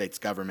United States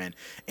government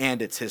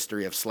and its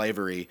history of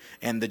slavery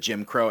and the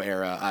Jim Crow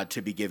era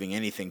to be giving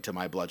anything to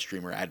my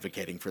bloodstream or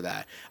advocating for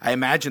that. I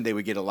imagine they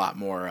would get a lot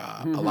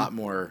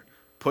more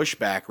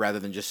pushback rather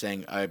than just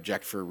saying I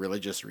object for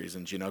religious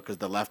reasons, you know, because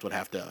the left would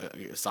have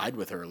to side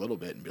with her a little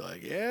bit and be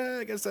like, yeah,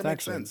 I guess that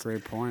makes Actually, sense. a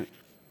great point.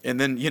 And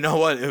then, you know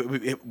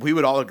what? We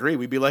would all agree.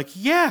 We'd be like,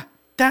 yeah,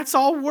 that's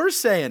all we're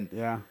saying.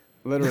 Yeah,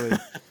 literally.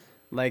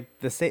 Like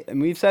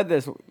and we've said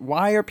this.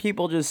 Why are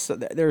people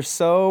they're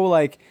so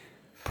like,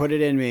 put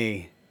it in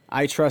me.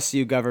 I trust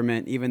you,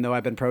 government, even though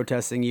I've been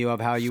protesting you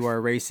of how you are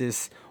a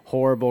racist,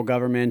 horrible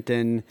government.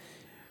 And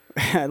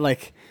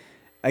like,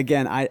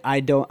 again, I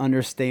don't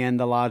understand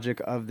the logic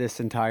of this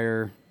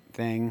entire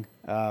thing.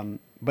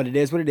 But it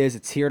is what it is.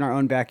 It's here in our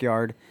own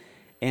backyard.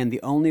 And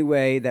the only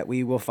way that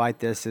we will fight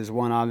this is,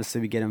 one,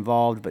 obviously we get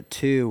involved, but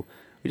two,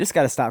 we just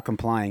got to stop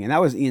complying. And that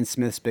was Ian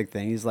Smith's big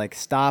thing. He's like,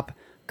 stop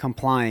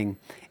complying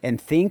and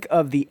think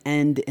of the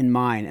end in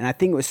mind. And I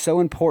think it was so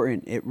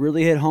important. It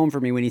really hit home for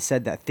me when he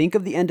said that. Think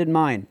of the end in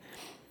mind,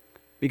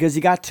 because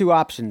you got two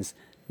options.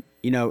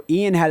 You know,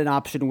 Ian had an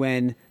option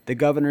when the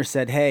governor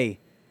said, hey,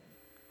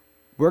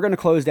 we're going to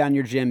close down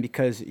your gym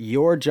because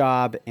your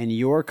job and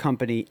your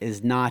company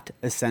is not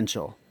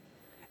essential,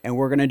 and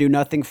we're going to do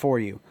nothing for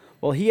you.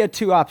 Well, he had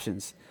two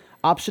options.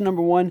 Option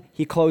number one,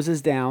 he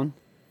closes down.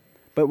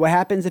 But what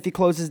happens if he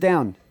closes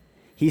down?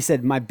 He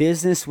said, my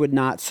business would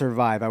not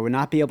survive. I would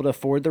not be able to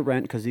afford the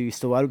rent because he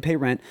still had to pay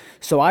rent.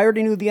 So I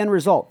already knew the end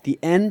result. The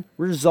end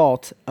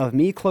result of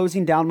me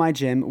closing down my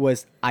gym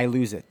was I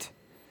lose it.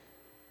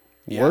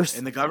 Yeah, Worse.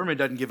 and the government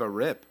doesn't give a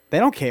rip. They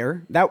don't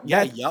care.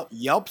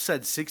 Yelp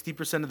said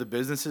 60% of the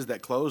businesses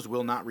that closed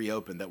will not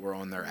reopen that were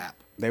on their app.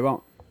 They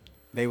won't.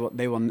 They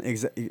will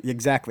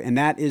exactly. And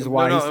that is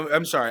why. No,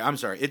 I'm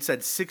sorry. It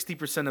said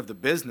 60% of the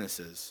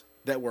businesses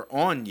that were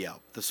on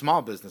Yelp, the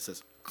small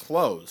businesses,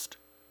 closed,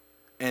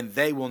 and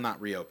they will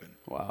not reopen.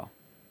 Wow.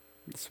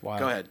 That's wild.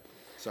 Go ahead.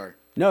 Sorry.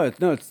 No,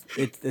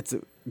 it's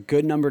a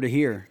good number to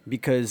hear,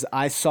 because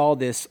I saw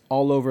this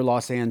all over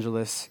Los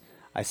Angeles.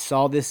 I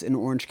saw this in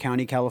Orange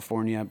County,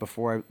 California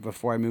before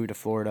I moved to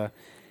Florida.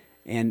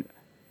 And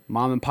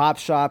mom and pop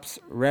shops,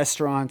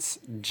 restaurants,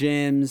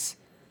 gyms,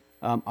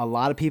 a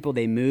lot of people,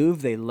 they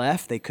moved, they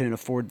left, they couldn't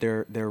afford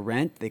their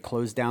rent, they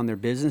closed down their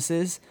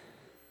businesses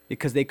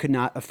because they could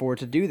not afford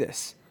to do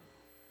this.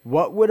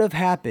 What would have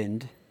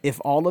happened if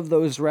all of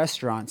those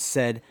restaurants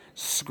said,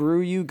 screw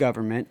you,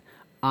 government,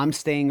 I'm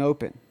staying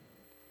open?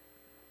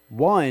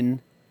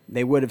 One,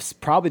 they would have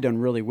probably done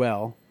really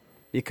well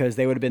because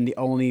they would have been the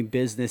only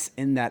business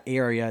in that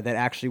area that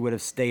actually would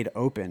have stayed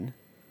open.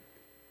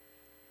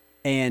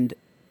 And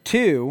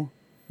two,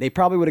 they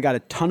probably would have got a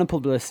ton of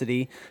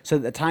publicity so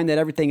that the time that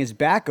everything is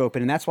back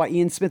open, and that's why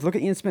Ian Smith, look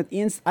at Ian Smith.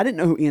 I didn't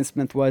know who Ian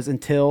Smith was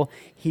until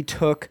he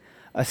took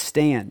a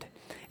stand.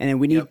 And then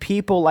we need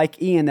people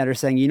like Ian that are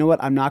saying, you know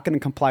what, I'm not going to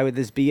comply with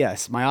this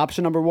BS. My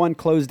option number one,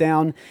 close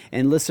down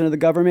and listen to the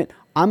government.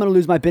 I'm going to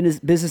lose my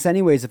business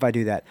anyways if I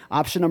do that.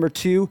 Option number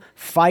two,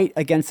 fight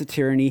against the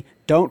tyranny.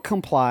 Don't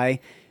comply.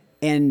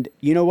 And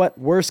you know what?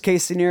 Worst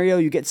case scenario,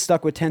 you get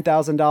stuck with $10,000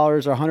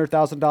 or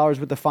 $100,000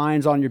 with the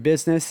fines on your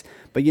business.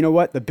 But you know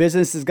what? The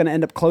business is going to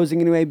end up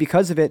closing anyway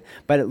because of it.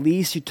 But at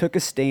least you took a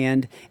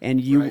stand and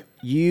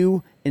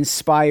you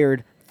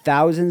inspired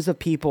thousands of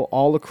people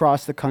all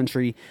across the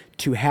country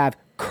to have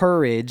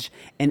courage,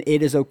 and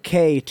it is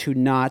okay to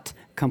not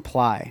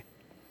comply.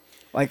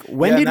 Like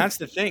and that's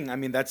the thing. I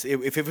mean, that's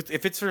if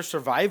it's for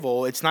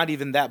survival, it's not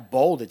even that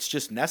bold. It's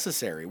just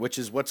necessary, which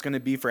is what's going to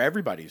be for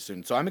everybody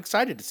soon. So I'm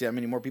excited to see how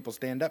many more people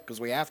stand up because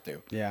we have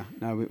to. Yeah,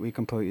 no, we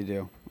completely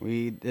do.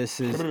 This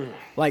is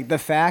like the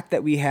fact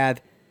that we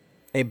have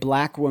a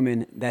black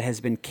woman that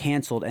has been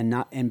canceled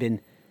and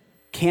been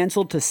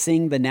canceled to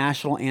sing the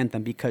national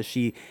anthem because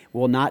she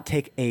will not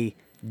take a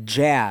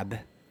jab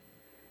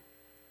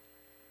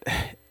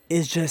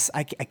is just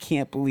I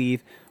can't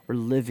believe we're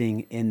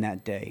living in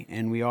that day,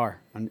 and we are.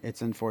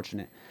 It's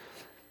unfortunate.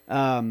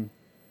 Yep.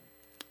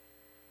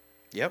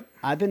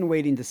 I've been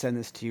waiting to send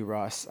this to you,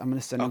 Ross. I'm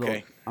gonna send you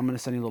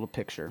a little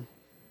picture.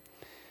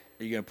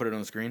 Are you gonna put it on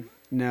the screen?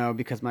 No,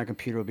 because my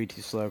computer will be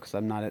too slow because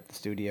I'm not at the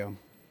studio.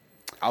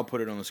 I'll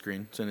put it on the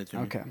screen. Send it to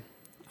me. Okay.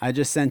 I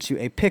just sent you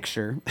a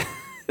picture.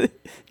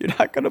 You're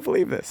not gonna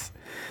believe this.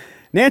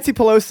 Nancy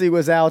Pelosi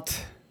was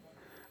out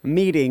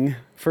meeting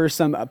for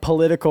some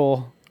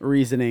political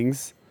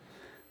reasonings.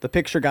 The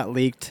picture got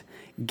leaked.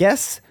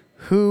 Guess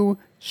who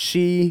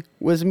she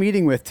was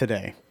meeting with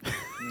today?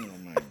 Oh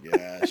my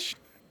gosh.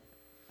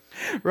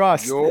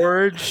 Ross.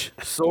 George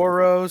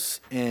Soros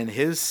and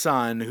his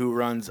son, who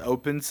runs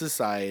Open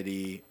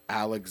Society,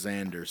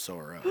 Alexander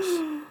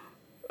Soros.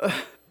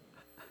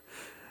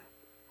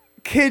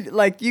 Kid,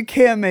 like, you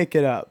can't make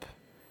it up.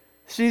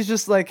 She's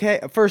just like, hey,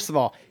 first of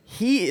all,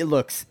 he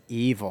looks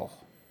evil.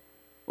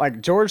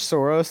 Like, George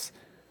Soros,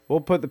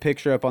 we'll put the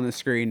picture up on the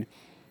screen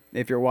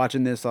if you're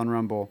watching this on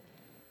Rumble.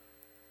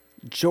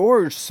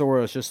 George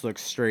Soros just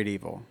looks straight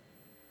evil.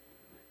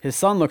 His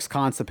son looks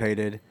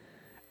constipated.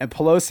 And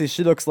Pelosi,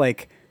 she looks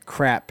like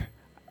crap.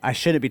 I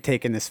shouldn't be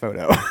taking this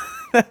photo.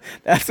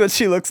 That's what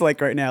she looks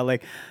like right now.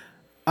 Like,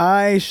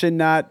 I should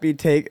not be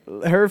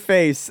taking... Her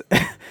face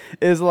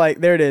is like...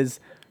 There it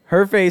is.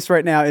 Her face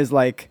right now is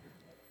like,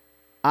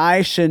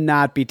 I should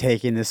not be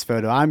taking this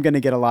photo. I'm going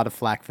to get a lot of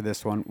flack for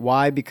this one.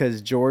 Why?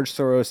 Because George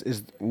Soros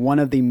is one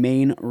of the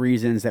main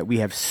reasons that we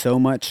have so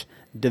much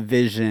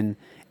division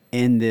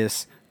in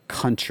this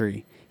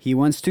country. He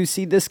wants to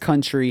see this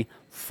country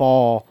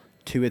fall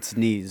to its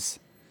knees.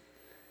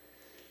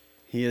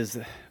 He is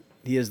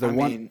the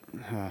one.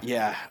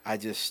 Yeah, I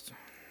just.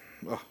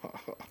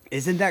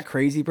 Isn't that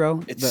crazy,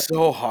 bro? It's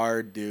so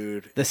hard,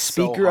 dude. The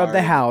Speaker of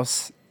the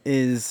House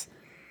is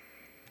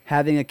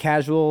having a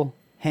casual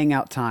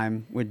hangout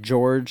time with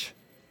George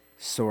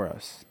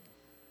Soros.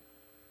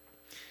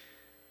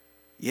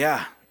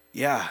 Yeah.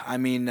 I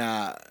mean,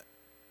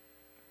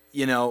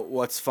 you know,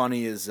 what's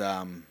funny is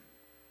I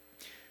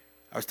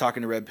was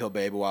talking to Red Pill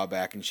Babe a while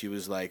back, and she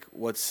was like,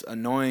 what's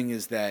annoying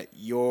is that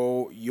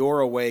you're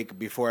awake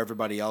before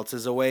everybody else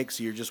is awake,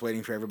 so you're just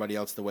waiting for everybody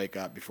else to wake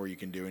up before you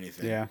can do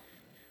anything. Yeah.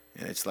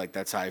 And it's like,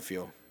 that's how I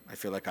feel. I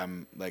feel like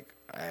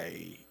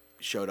I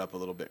showed up a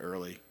little bit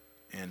early,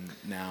 and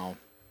now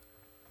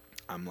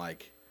I'm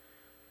like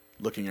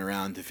looking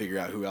around to figure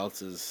out who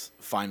else is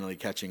finally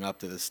catching up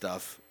to this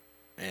stuff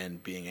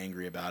and being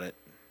angry about it.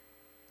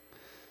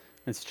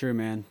 It's true,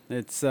 man.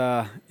 It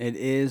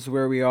is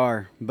where we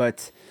are.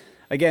 But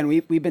again,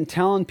 we've been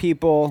telling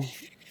people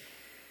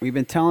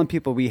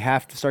we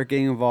have to start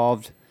getting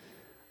involved.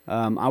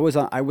 I was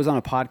on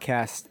a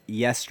podcast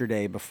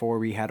yesterday before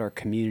we had our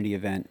community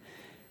event,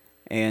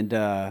 and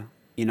I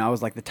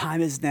was like, the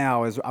time is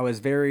now. I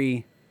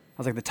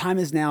was like, the time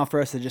is now for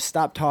us to just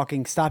stop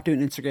talking, stop doing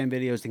Instagram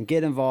videos, and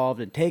get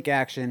involved and take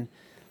action,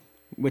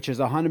 which is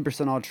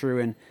 100% all true.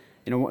 And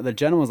the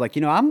gentleman was like,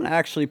 I'm going to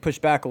actually push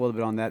back a little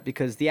bit on that,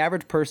 because the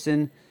average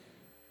person,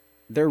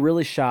 they're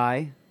really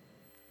shy.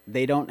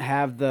 They don't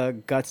have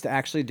the guts to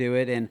actually do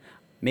it. And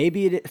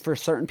maybe for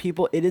certain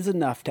people, it is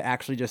enough to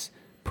actually just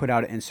put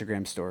out an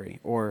Instagram story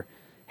or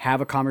have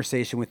a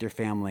conversation with your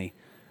family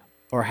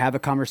or have a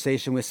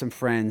conversation with some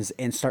friends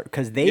and start,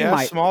 because they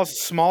might.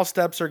 Small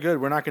steps are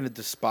good. We're not going to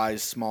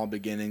despise small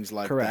beginnings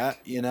like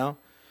Correct. that,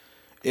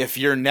 If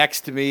you're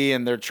next to me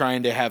and they're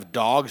trying to have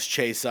dogs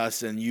chase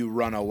us and you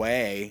run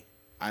away,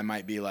 I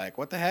might be like,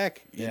 what the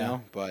heck, you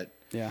know? But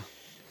yeah,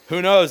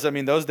 who knows? I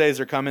mean, those days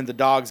are coming. The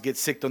dogs get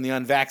sicked on the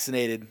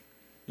unvaccinated,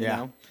 you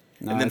know?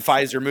 No, and then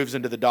Pfizer moves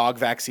into the dog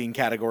vaccine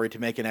category to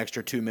make an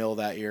extra $2 million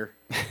that year,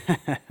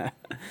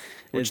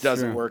 which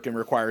doesn't work and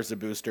requires a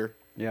booster.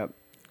 Yep.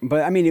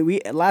 But I mean,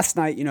 we last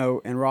night,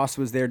 and Ross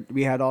was there.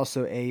 We had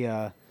also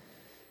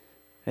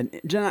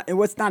And John, it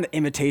was not an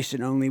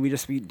invitation only. We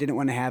didn't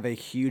want to have a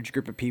huge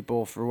group of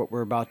people for what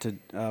we're about to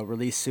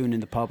release soon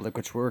in the public,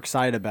 which we're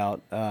excited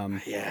about.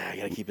 Yeah, I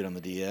gotta keep it on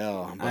the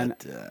DL.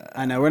 But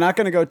I know we're not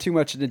going to go too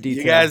much into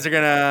detail. you guys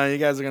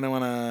are gonna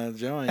want to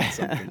join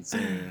something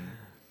soon.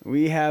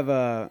 We had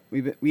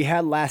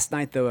last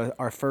night though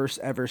our first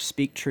ever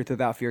Speak Truth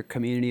Without Fear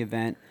community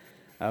event.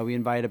 We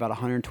invited about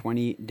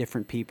 120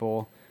 different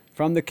people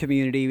from the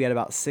community. We had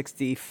about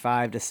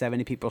 65 to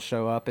 70 people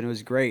show up, and it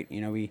was great.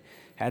 We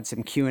had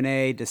some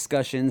Q&A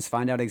discussions,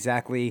 find out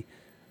exactly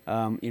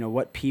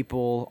what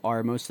people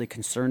are mostly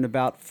concerned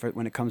about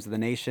when it comes to the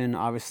nation.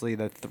 Obviously,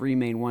 the three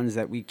main ones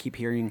that we keep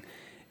hearing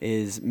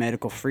is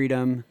medical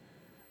freedom,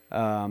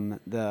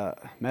 the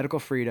medical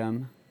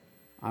freedom.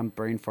 I'm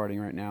brain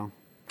farting right now.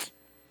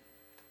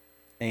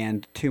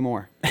 And two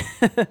more.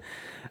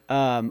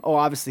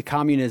 Obviously,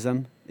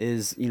 communism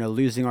is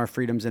losing our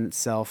freedoms in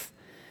itself,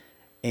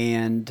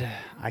 and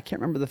I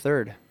can't remember the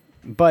third.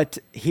 But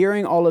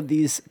hearing all of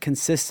these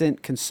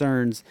consistent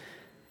concerns,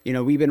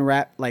 we've been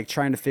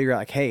trying to figure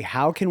out hey,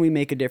 how can we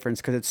make a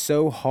difference? Because it's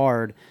so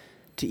hard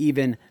to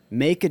even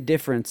make a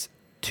difference.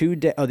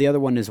 The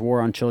other one is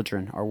war on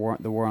children,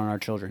 the war on our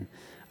children,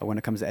 when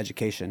it comes to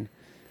education.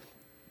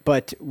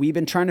 But we've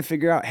been trying to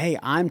figure out, hey,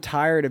 I'm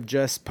tired of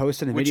just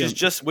posting a video.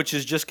 Which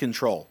is just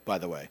control, by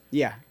the way.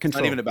 Yeah, control. It's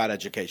not even about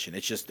education.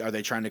 It's just, are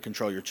they trying to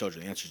control your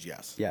children? The answer is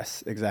yes.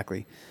 Yes,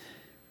 exactly.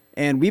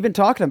 And we've been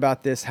talking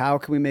about this. How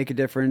can we make a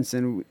difference?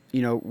 And,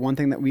 one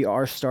thing that we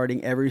are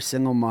starting every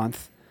single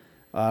month,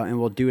 and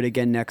we'll do it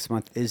again next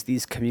month, is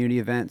these community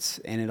events.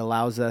 And it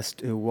allows us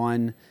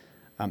to,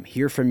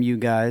 hear from you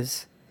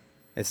guys.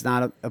 It's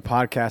not a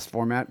podcast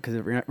format because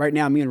right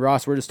now, me and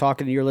Ross, we're just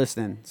talking and you're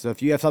listening. So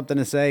if you have something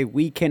to say,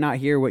 we cannot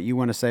hear what you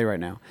want to say right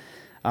now.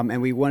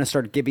 And we want to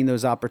start giving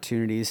those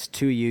opportunities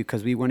to you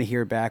because we want to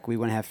hear back. We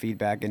want to have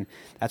feedback. And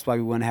that's why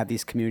we want to have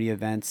these community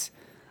events.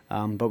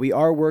 But we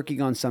are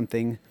working on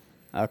something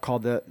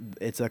called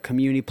it's a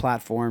community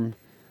platform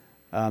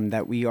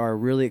that we are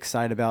really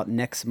excited about.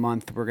 Next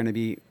month, we're going to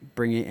be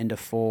bringing it into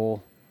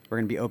full. We're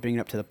going to be opening it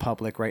up to the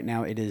public. Right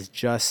now, it is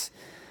just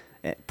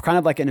kind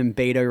of like in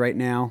beta right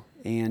now.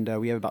 And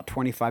we have about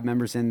 25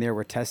 members in there.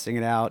 We're testing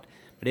it out.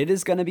 But it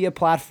is going to be a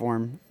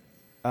platform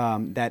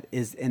that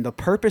is, and the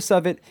purpose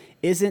of it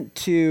isn't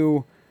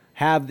to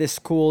have this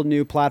cool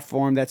new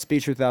platform that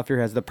Speak Truth Without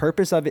Fear has. The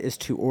purpose of it is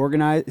to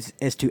organize,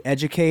 is to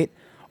educate,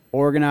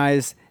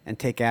 organize, and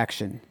take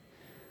action.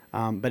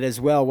 But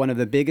as well, one of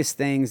the biggest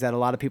things that a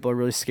lot of people are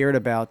really scared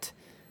about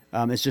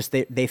is just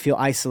they feel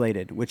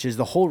isolated, which is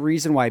the whole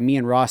reason why me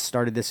and Ross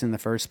started this in the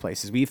first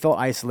place. Is we felt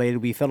isolated,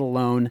 we felt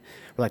alone.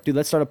 We're like, dude,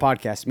 let's start a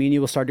podcast. Me and you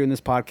will start doing this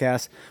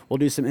podcast. We'll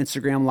do some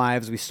Instagram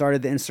lives. We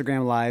started the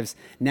Instagram lives.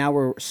 Now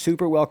we're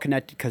super well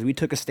connected because we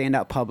took a stand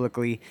out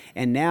publicly,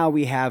 and now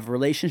we have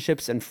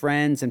relationships and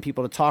friends and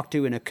people to talk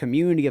to in a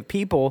community of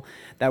people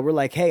that we're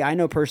like, hey, I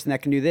know a person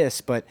that can do this,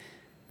 but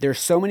there's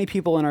so many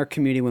people in our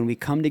community. When we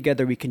come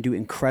together, we can do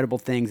incredible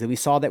things. And we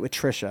saw that with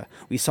Trisha.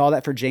 We saw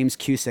that for James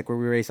Cusick, where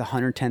we raised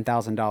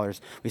 $110,000.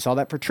 We saw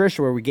that for Trisha,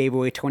 where we gave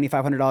away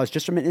 $2,500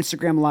 just from an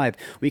Instagram live.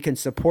 We can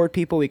support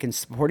people. We can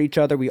support each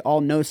other. We all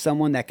know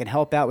someone that can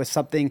help out with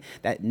something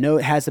that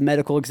has a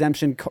medical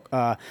exemption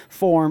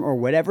form or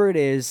whatever it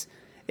is.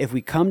 If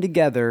we come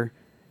together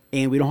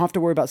and we don't have to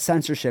worry about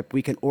censorship,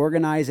 we can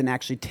organize and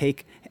actually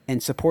take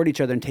and support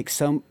each other and take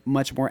so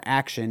much more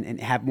action and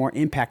have more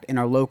impact in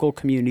our local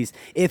communities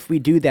if we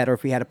do that, or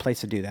if we had a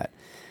place to do that.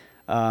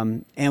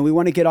 And we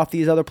want to get off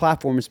these other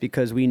platforms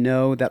because we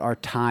know that our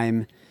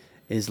time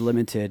is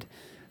limited.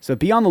 So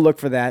be on the look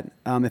for that.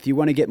 If you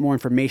want to get more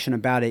information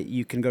about it,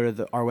 you can go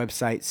to our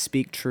website,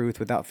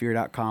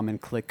 speaktruthwithoutfear.com,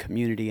 and click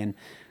community, and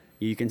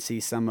you can see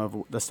some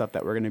of the stuff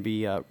that we're going to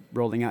be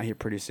rolling out here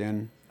pretty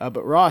soon.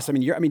 But Ross,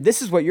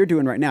 this is what you're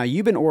doing right now.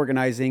 You've been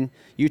organizing.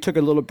 You took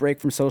a little break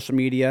from social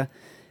media,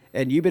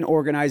 and you've been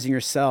organizing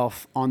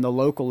yourself on the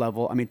local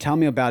level. Tell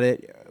me about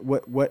it.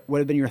 What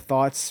have been your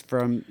thoughts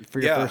for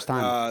your first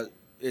time?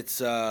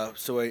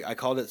 I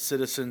called it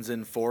Citizens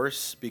in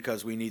Force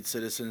because we need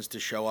citizens to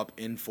show up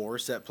in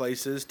force at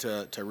places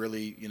to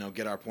really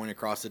get our point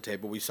across the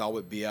table. We saw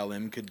what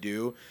BLM could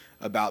do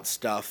about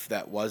stuff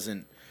that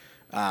wasn't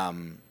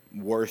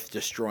worth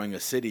destroying a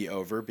city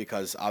over,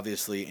 because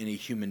obviously any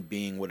human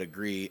being would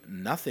agree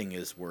nothing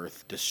is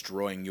worth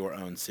destroying your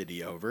own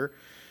city over,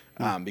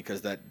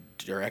 because that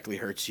directly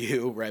hurts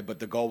you, right? But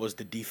the goal was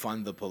to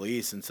defund the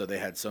police, and so they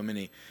had so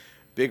many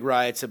big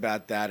riots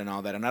about that and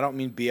all that. And I don't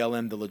mean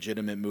BLM, the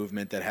legitimate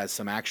movement that has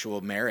some actual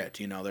merit.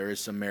 There is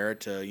some merit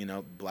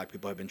to, black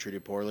people have been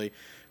treated poorly.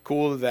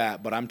 Cool with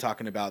that, but I'm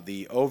talking about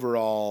the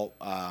overall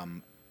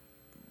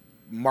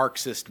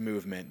Marxist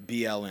movement,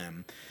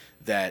 BLM,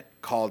 that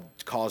caused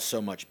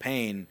so much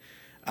pain.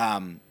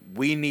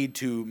 We need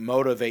to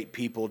motivate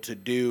people to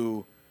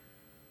do,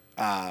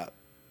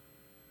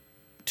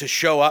 to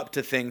show up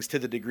to things to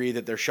the degree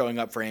that they're showing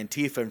up for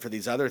Antifa and for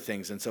these other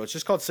things. And so it's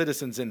just called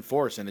Citizens in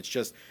Force. And it's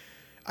just,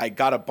 I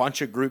got a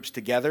bunch of groups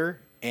together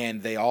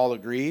and they all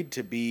agreed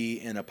to be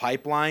in a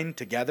pipeline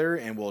together,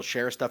 and we'll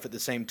share stuff at the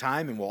same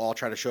time, and we'll all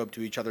try to show up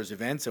to each other's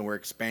events, and we're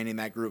expanding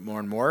that group more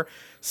and more.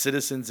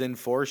 Citizens in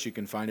Force, you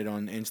can find it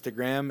on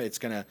Instagram. It's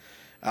gonna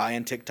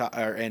and TikTok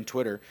and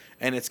Twitter,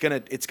 and it's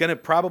gonna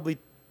probably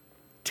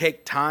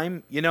take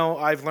time. You know,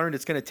 I've learned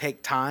it's gonna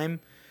take time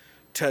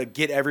to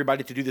get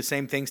everybody to do the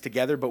same things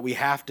together, but we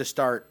have to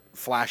start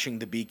flashing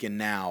the beacon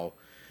now.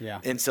 Yeah.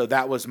 And so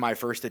that was my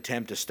first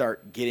attempt to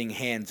start getting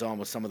hands-on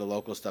with some of the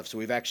local stuff. So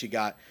we've actually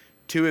got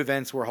 2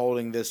 events we're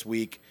holding this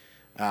week.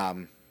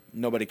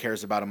 Nobody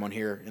cares about them on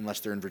here unless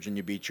they're in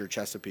Virginia Beach or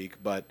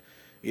Chesapeake. But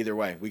either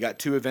way, we got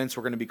 2 events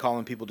we're going to be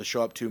calling people to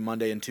show up to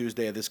Monday and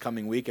Tuesday of this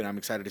coming week, and I'm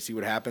excited to see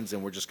what happens.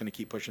 And we're just going to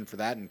keep pushing for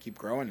that and keep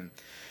growing.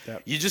 And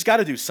you just got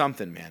to do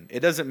something, man. It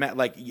doesn't matter.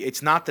 Like,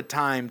 it's not the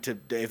time to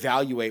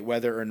evaluate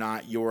whether or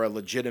not you're a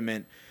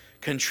legitimate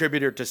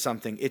contributor to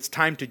something. It's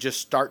time to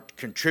just start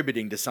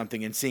contributing to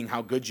something and seeing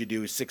how good you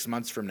do 6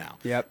 months from now.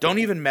 Yep. Don't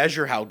even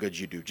measure how good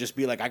you do. Just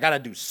be like, I got to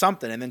do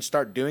something, and then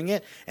start doing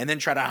it, and then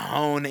try to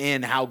hone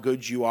in how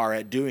good you are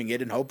at doing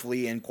it, and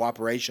hopefully in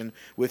cooperation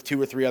with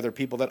 2 or 3 other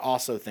people that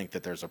also think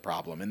that there's a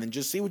problem. And then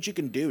just see what you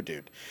can do,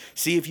 dude.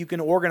 See if you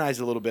can organize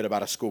a little bit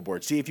about a school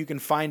board. See if you can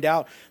find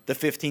out the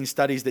 15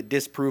 studies that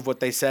disprove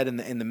what they said and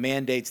the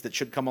mandates that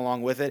should come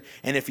along with it.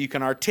 And if you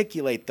can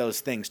articulate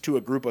those things to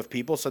a group of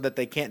people so that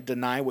they can't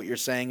deny what you're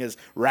saying is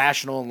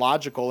rational and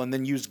logical, and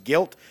then use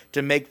guilt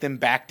to make them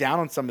back down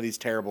on some of these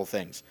terrible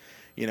things,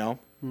 you know?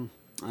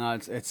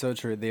 It's so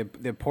true. The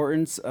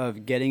importance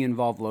of getting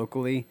involved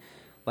locally,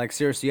 like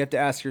seriously, you have to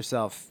ask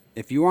yourself,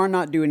 if you are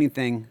not doing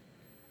anything,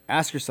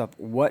 ask yourself,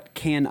 what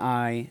can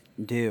I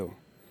do?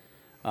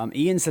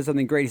 Ian said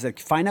something great. He's like,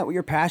 find out what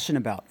you're passionate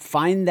about.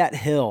 Find that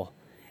hill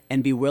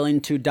and be willing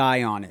to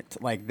die on it.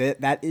 Like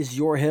that is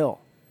your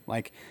hill.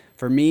 Like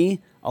for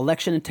me,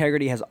 election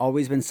integrity has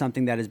always been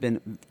something that has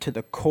been to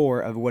the core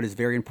of what is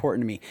very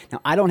important to me.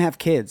 Now, I don't have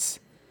kids,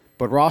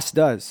 but Ross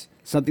does.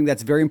 Something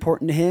that's very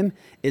important to him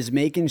is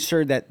making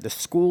sure that the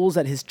schools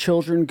that his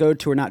children go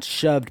to are not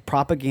shoved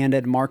propaganda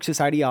and Marxist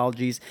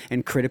ideologies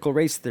and critical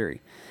race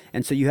theory.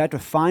 And so you have to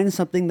find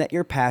something that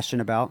you're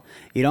passionate about.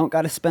 You don't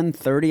got to spend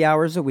 30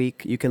 hours a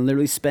week. You can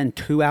literally spend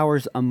 2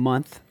 hours a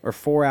month or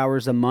 4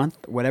 hours a month,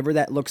 whatever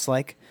that looks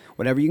like,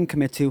 whatever you can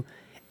commit to,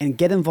 and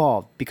get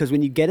involved. Because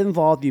when you get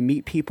involved, you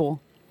meet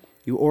people,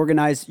 you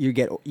organize, you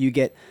get.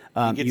 It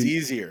gets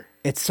easier.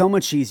 It's so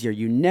much easier.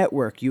 You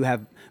network. You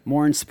have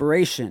more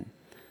inspiration.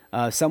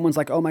 Someone's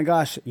like, oh my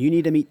gosh, you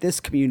need to meet this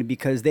community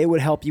because they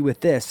would help you with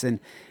this. And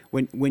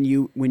when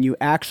you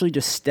actually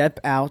just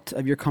step out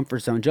of your comfort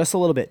zone just a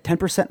little bit,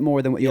 10%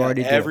 more than what you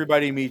already do.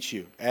 Everybody meets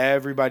you.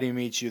 Everybody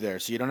meets you there.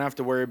 So you don't have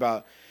to worry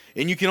about,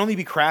 and you can only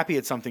be crappy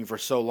at something for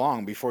so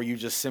long before you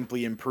just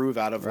simply improve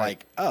out of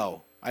like,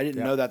 oh, I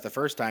didn't know that the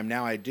first time.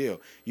 Now I do.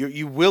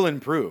 You will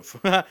improve.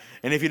 And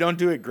if you don't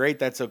do it great,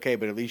 that's okay.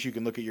 But at least you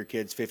can look at your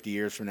kids 50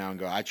 years from now and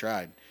go, I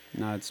tried.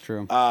 No, it's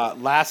true.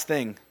 Last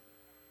thing.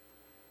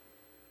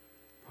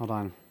 Hold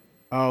on.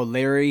 Oh,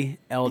 Larry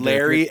Elder.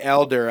 Larry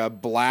Elder, a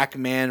black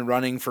man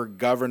running for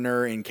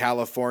governor in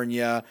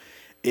California,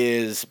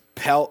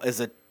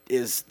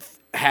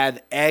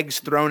 had eggs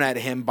thrown at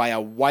him by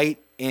a white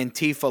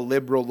Antifa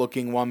liberal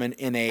looking woman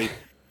in a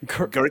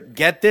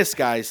get this,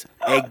 guys,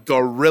 a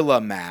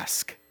gorilla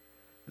mask.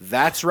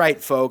 That's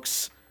right,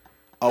 folks.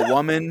 A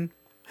woman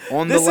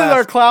on the left. This is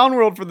our clown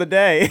world for the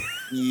day.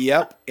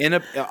 Yep.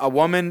 In a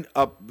woman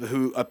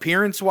who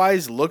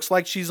appearance-wise looks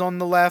like she's on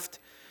the left.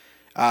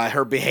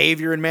 Her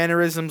behavior and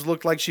mannerisms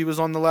looked like she was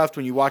on the left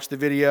when you watch the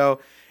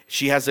video.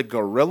 She has a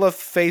gorilla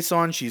face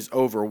on. She's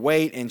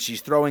overweight, and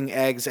she's throwing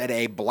eggs at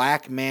a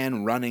black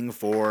man running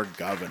for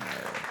governor.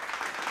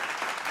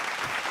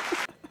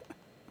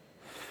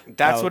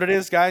 That's what it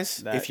is,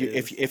 guys.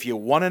 If you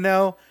want to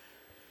know,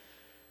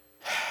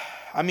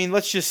 I mean,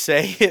 let's just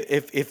say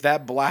if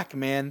that black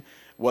man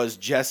was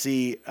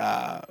Jesse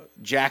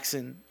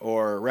Jackson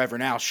or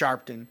Reverend Al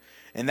Sharpton,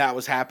 and that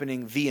was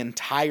happening, the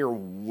entire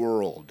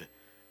world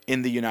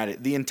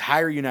the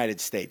entire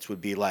United States would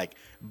be like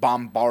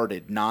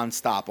bombarded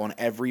nonstop on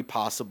every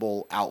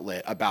possible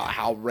outlet about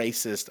how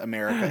racist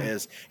America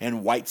is,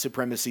 and white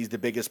supremacy is the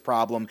biggest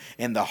problem,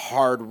 and the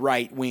hard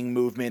right-wing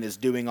movement is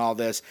doing all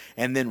this.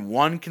 And then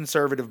one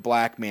conservative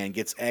black man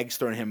gets eggs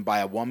thrown at him by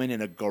a woman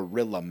in a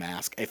gorilla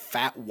mask, a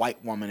fat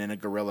white woman in a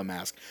gorilla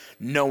mask.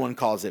 No one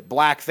calls it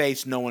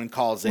blackface. No one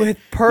calls it with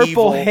purple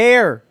evil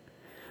hair.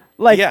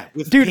 Like, yeah,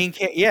 with dude, pink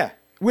hair. Yeah.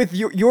 With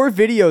your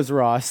videos,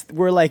 Ross,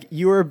 where like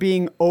you are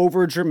being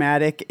over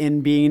dramatic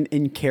and being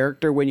in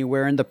character when you're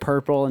wearing the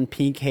purple and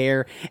pink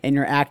hair and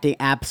you're acting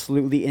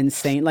absolutely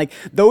insane. Like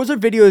those are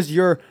videos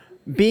you're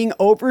being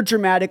over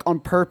dramatic on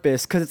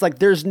purpose because it's like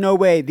there's no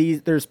way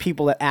there's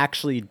people that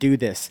actually do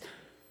this.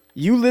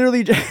 You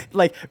literally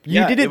like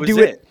didn't do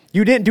it.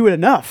 You didn't do it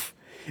enough.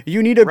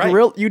 You need a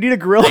gorilla. You need a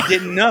gorilla. I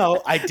didn't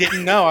know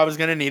I was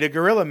gonna need a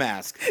gorilla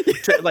mask.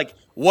 Like,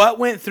 what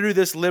went through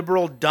this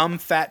liberal dumb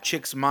fat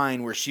chick's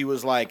mind where she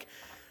was like,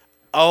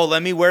 "Oh,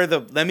 let me wear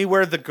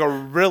the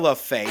gorilla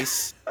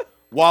face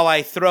while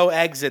I throw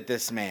eggs at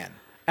this man."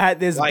 at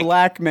this Like,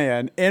 black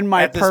man in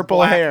my at this purple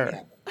black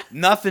hair.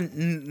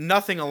 man.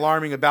 Nothing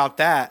alarming about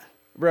that.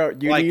 Bro,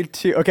 you Like- need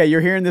to. Okay,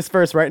 you're hearing this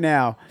first right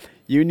now.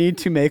 You need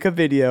to make a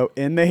video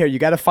in the hair. You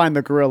got to find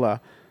a gorilla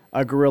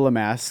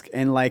mask,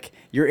 and like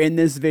you're in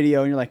this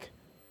video, and you're like,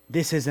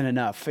 this isn't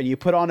enough, and you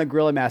put on a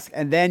gorilla mask,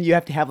 and then you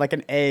have to have like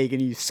an egg,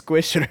 and you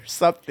squish it or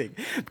something,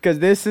 because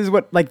this is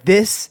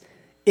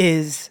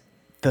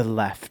the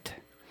left.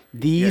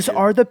 These dude.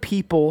 are the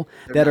people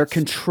that are nuts.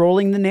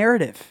 controlling the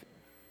narrative.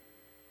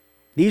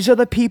 These are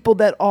the people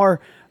that are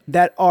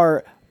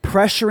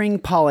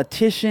pressuring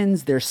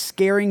politicians. They're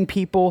scaring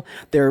people.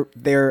 They're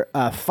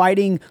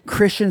fighting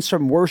Christians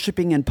from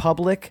worshiping in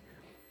public,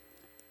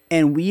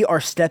 and we are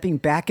stepping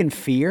back in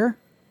fear.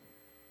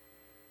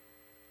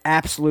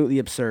 Absolutely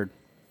absurd.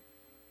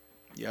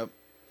 Yep,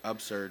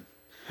 absurd.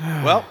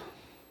 Well,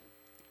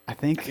 I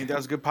think I think that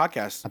was a good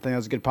podcast. I think that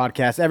was a good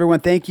podcast. Everyone,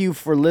 thank you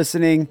for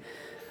listening.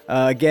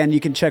 Again, you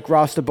can check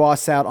Ross the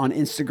Boss out on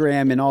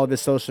Instagram and all of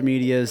his social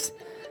medias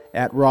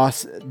at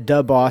Ross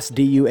the Boss,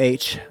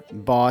 D-U-H,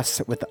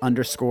 Boss with the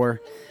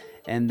underscore.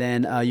 And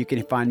then you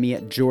can find me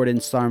at Jordan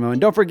Sarmo. And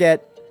don't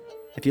forget,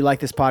 if you like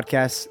this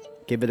podcast,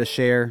 give it a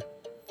share.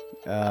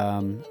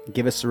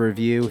 Give us a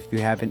review if you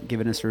haven't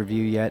given us a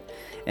review yet.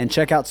 And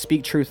check out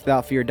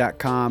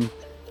speaktruthwithoutfear.com.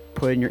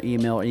 Put in your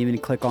email, or even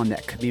click on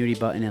that community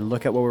button and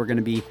look at what we're going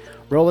to be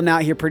rolling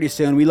out here pretty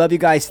soon. We love you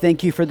guys.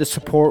 Thank you for the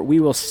support. We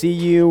will see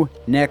you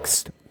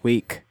next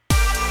week.